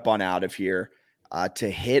we get up on out of here to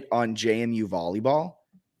hit on JMU volleyball,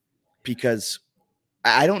 because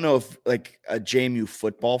I don't know if like a JMU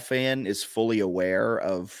football fan is fully aware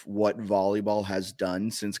of what volleyball has done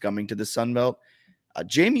since coming to the Sun Belt.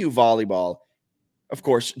 JMU volleyball, of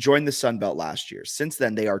course, joined the Sun Belt last year. Since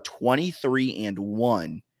then, they are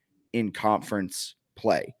 23-1 in conference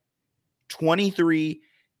play. 23-1.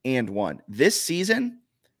 This season,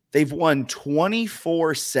 they've won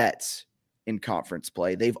 24 sets in conference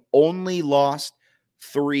play. They've only lost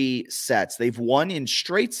 3 sets. They've won in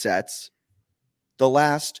straight sets the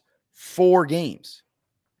last 4 games.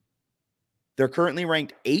 They're currently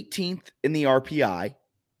ranked 18th in the RPI,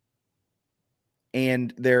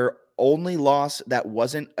 and their only loss that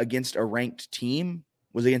wasn't against a ranked team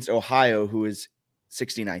was against Ohio, who is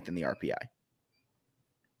 69th in the RPI.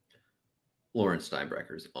 Lauren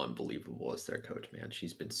Steinbrecher is unbelievable as their coach, man.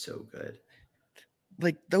 She's been so good.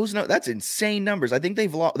 Like that's insane numbers. I think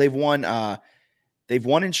they've won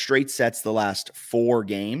in straight sets the last 4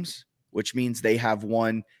 games, which means they have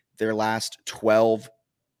won their last 12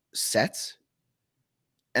 sets.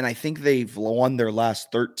 And I think they've won their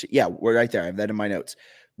last 13. Yeah, we're right there. I have that in my notes.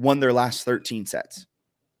 Won their last 13 sets.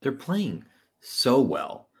 They're playing so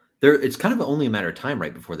well. It's kind of only a matter of time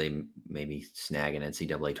right before they maybe snag an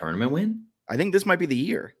NCAA tournament win. I think this might be the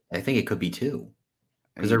year. I think it could be too.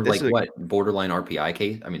 Because they're like what borderline RPI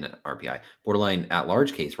case? I mean, RPI borderline at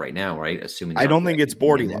large case right now, right? Assuming I don't think it's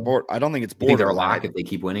borderline. I don't think it's borderline. They're a lock if they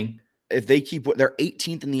keep winning. If they keep, they're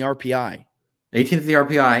 18th in the RPI. 18th in the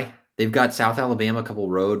RPI. They've got South Alabama, a couple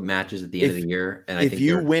road matches at the end of the year, and if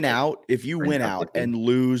you win out and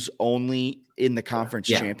lose only in the conference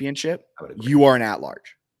championship, you are an at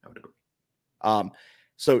large. I would agree.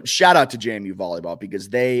 So shout out to JMU volleyball, because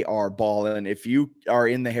they are balling. If you are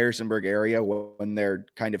in the Harrisonburg area when they're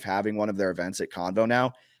kind of having one of their events at Convo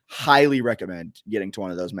now, highly recommend getting to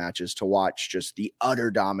one of those matches to watch just the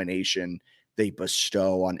utter domination they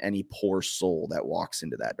bestow on any poor soul that walks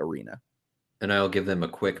into that arena. And I'll give them a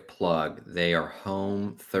quick plug. They are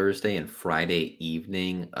home Thursday and Friday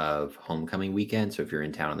evening of homecoming weekend. So if you're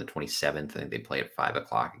in town on the 27th, I think they play at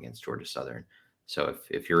 5:00 against Georgia Southern. So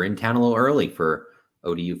if you're in town a little early for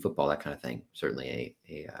ODU football, that kind of thing, certainly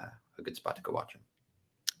a good spot to go watch them.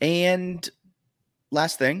 And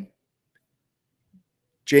last thing,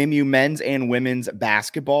 JMU men's and women's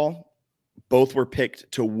basketball both were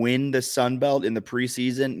picked to win the Sun Belt in the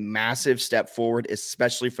preseason. Massive step forward,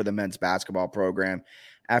 especially for the men's basketball program.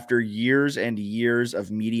 After years and years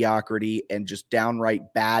of mediocrity and just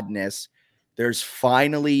downright badness, there's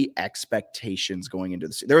finally expectations going into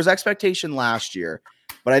this. There was expectation last year,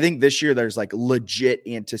 but I think this year there's like legit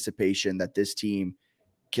anticipation that this team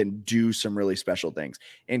can do some really special things.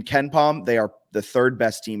 In KenPom, they are the third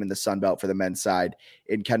best team in the Sun Belt for the men's side.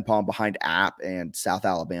 In KenPom, behind App and South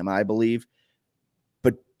Alabama, I believe.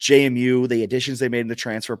 But JMU, the additions they made in the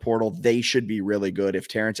transfer portal, they should be really good. If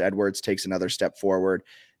Terrence Edwards takes another step forward,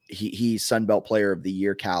 he's Sun Belt Player of the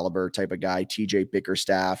Year caliber type of guy. TJ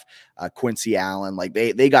Bickerstaff, Quincy Allen, like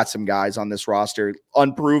they got some guys on this roster,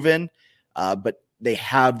 unproven, but they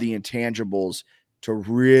have the intangibles to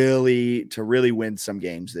really win some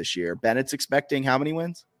games this year. Bennett's expecting how many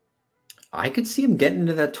wins? I could see him getting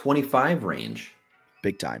into that 25 range.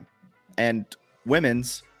 Big time. And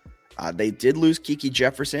women's, they did lose Kiki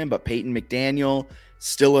Jefferson, but Peyton McDaniel,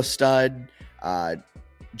 still a stud.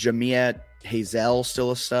 Jamia Hazel,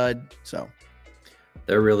 still a stud. So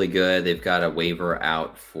they're really good. They've got a waiver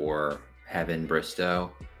out for Heaven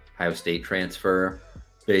Bristow, Ohio State transfer,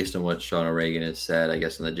 based on what Sean O'Regan has said, I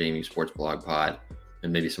guess, in the JMU Sports Blog Pod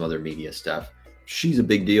and maybe some other media stuff. She's a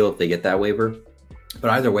big deal if they get that waiver. But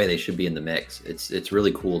either way, they should be in the mix. It's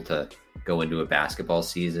really cool to go into a basketball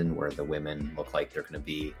season where the women look like they're going to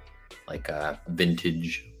be like a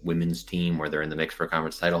vintage women's team where they're in the mix for a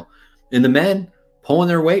conference title. And the men pulling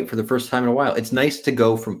their weight for the first time in a while. It's nice to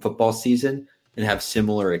go from football season and have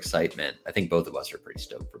similar excitement. I think both of us are pretty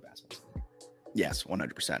stoked for basketball season. Yes,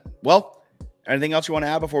 100%. Well, anything else you want to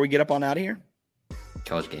add before we get up on out of here?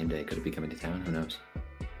 College game day. Could it be coming to town? Who knows?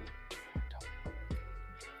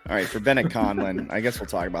 All right, for Bennett Conlin, I guess we'll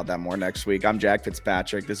talk about that more next week. I'm Jack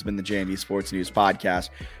Fitzpatrick. This has been the JMU Sports News Podcast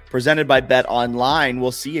presented by Bet Online.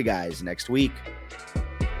 We'll see you guys next week.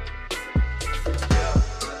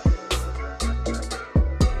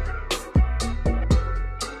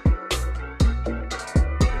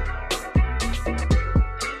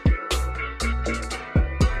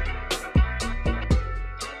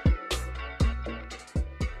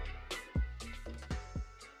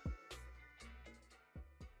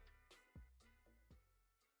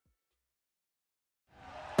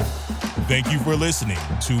 Thank you for listening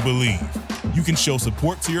to Believe. You can show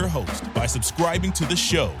support to your host by subscribing to the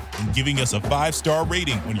show and giving us a 5-star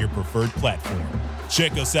rating on your preferred platform.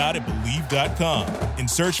 Check us out at Believe.com and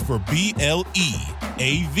search for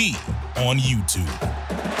BLEAV on YouTube.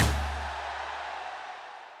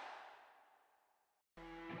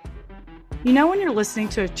 You know when you're listening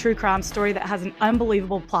to a true crime story that has an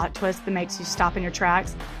unbelievable plot twist that makes you stop in your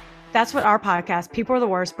tracks? That's what our podcast, People Are the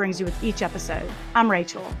Worst, brings you with each episode. I'm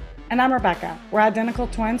Rachel. And I'm Rebecca. We're identical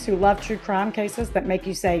twins who love true crime cases that make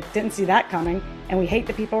you say, didn't see that coming, and we hate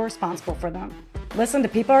the people responsible for them. Listen to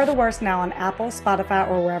People Are the Worst now on Apple, Spotify,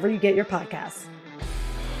 or wherever you get your podcasts.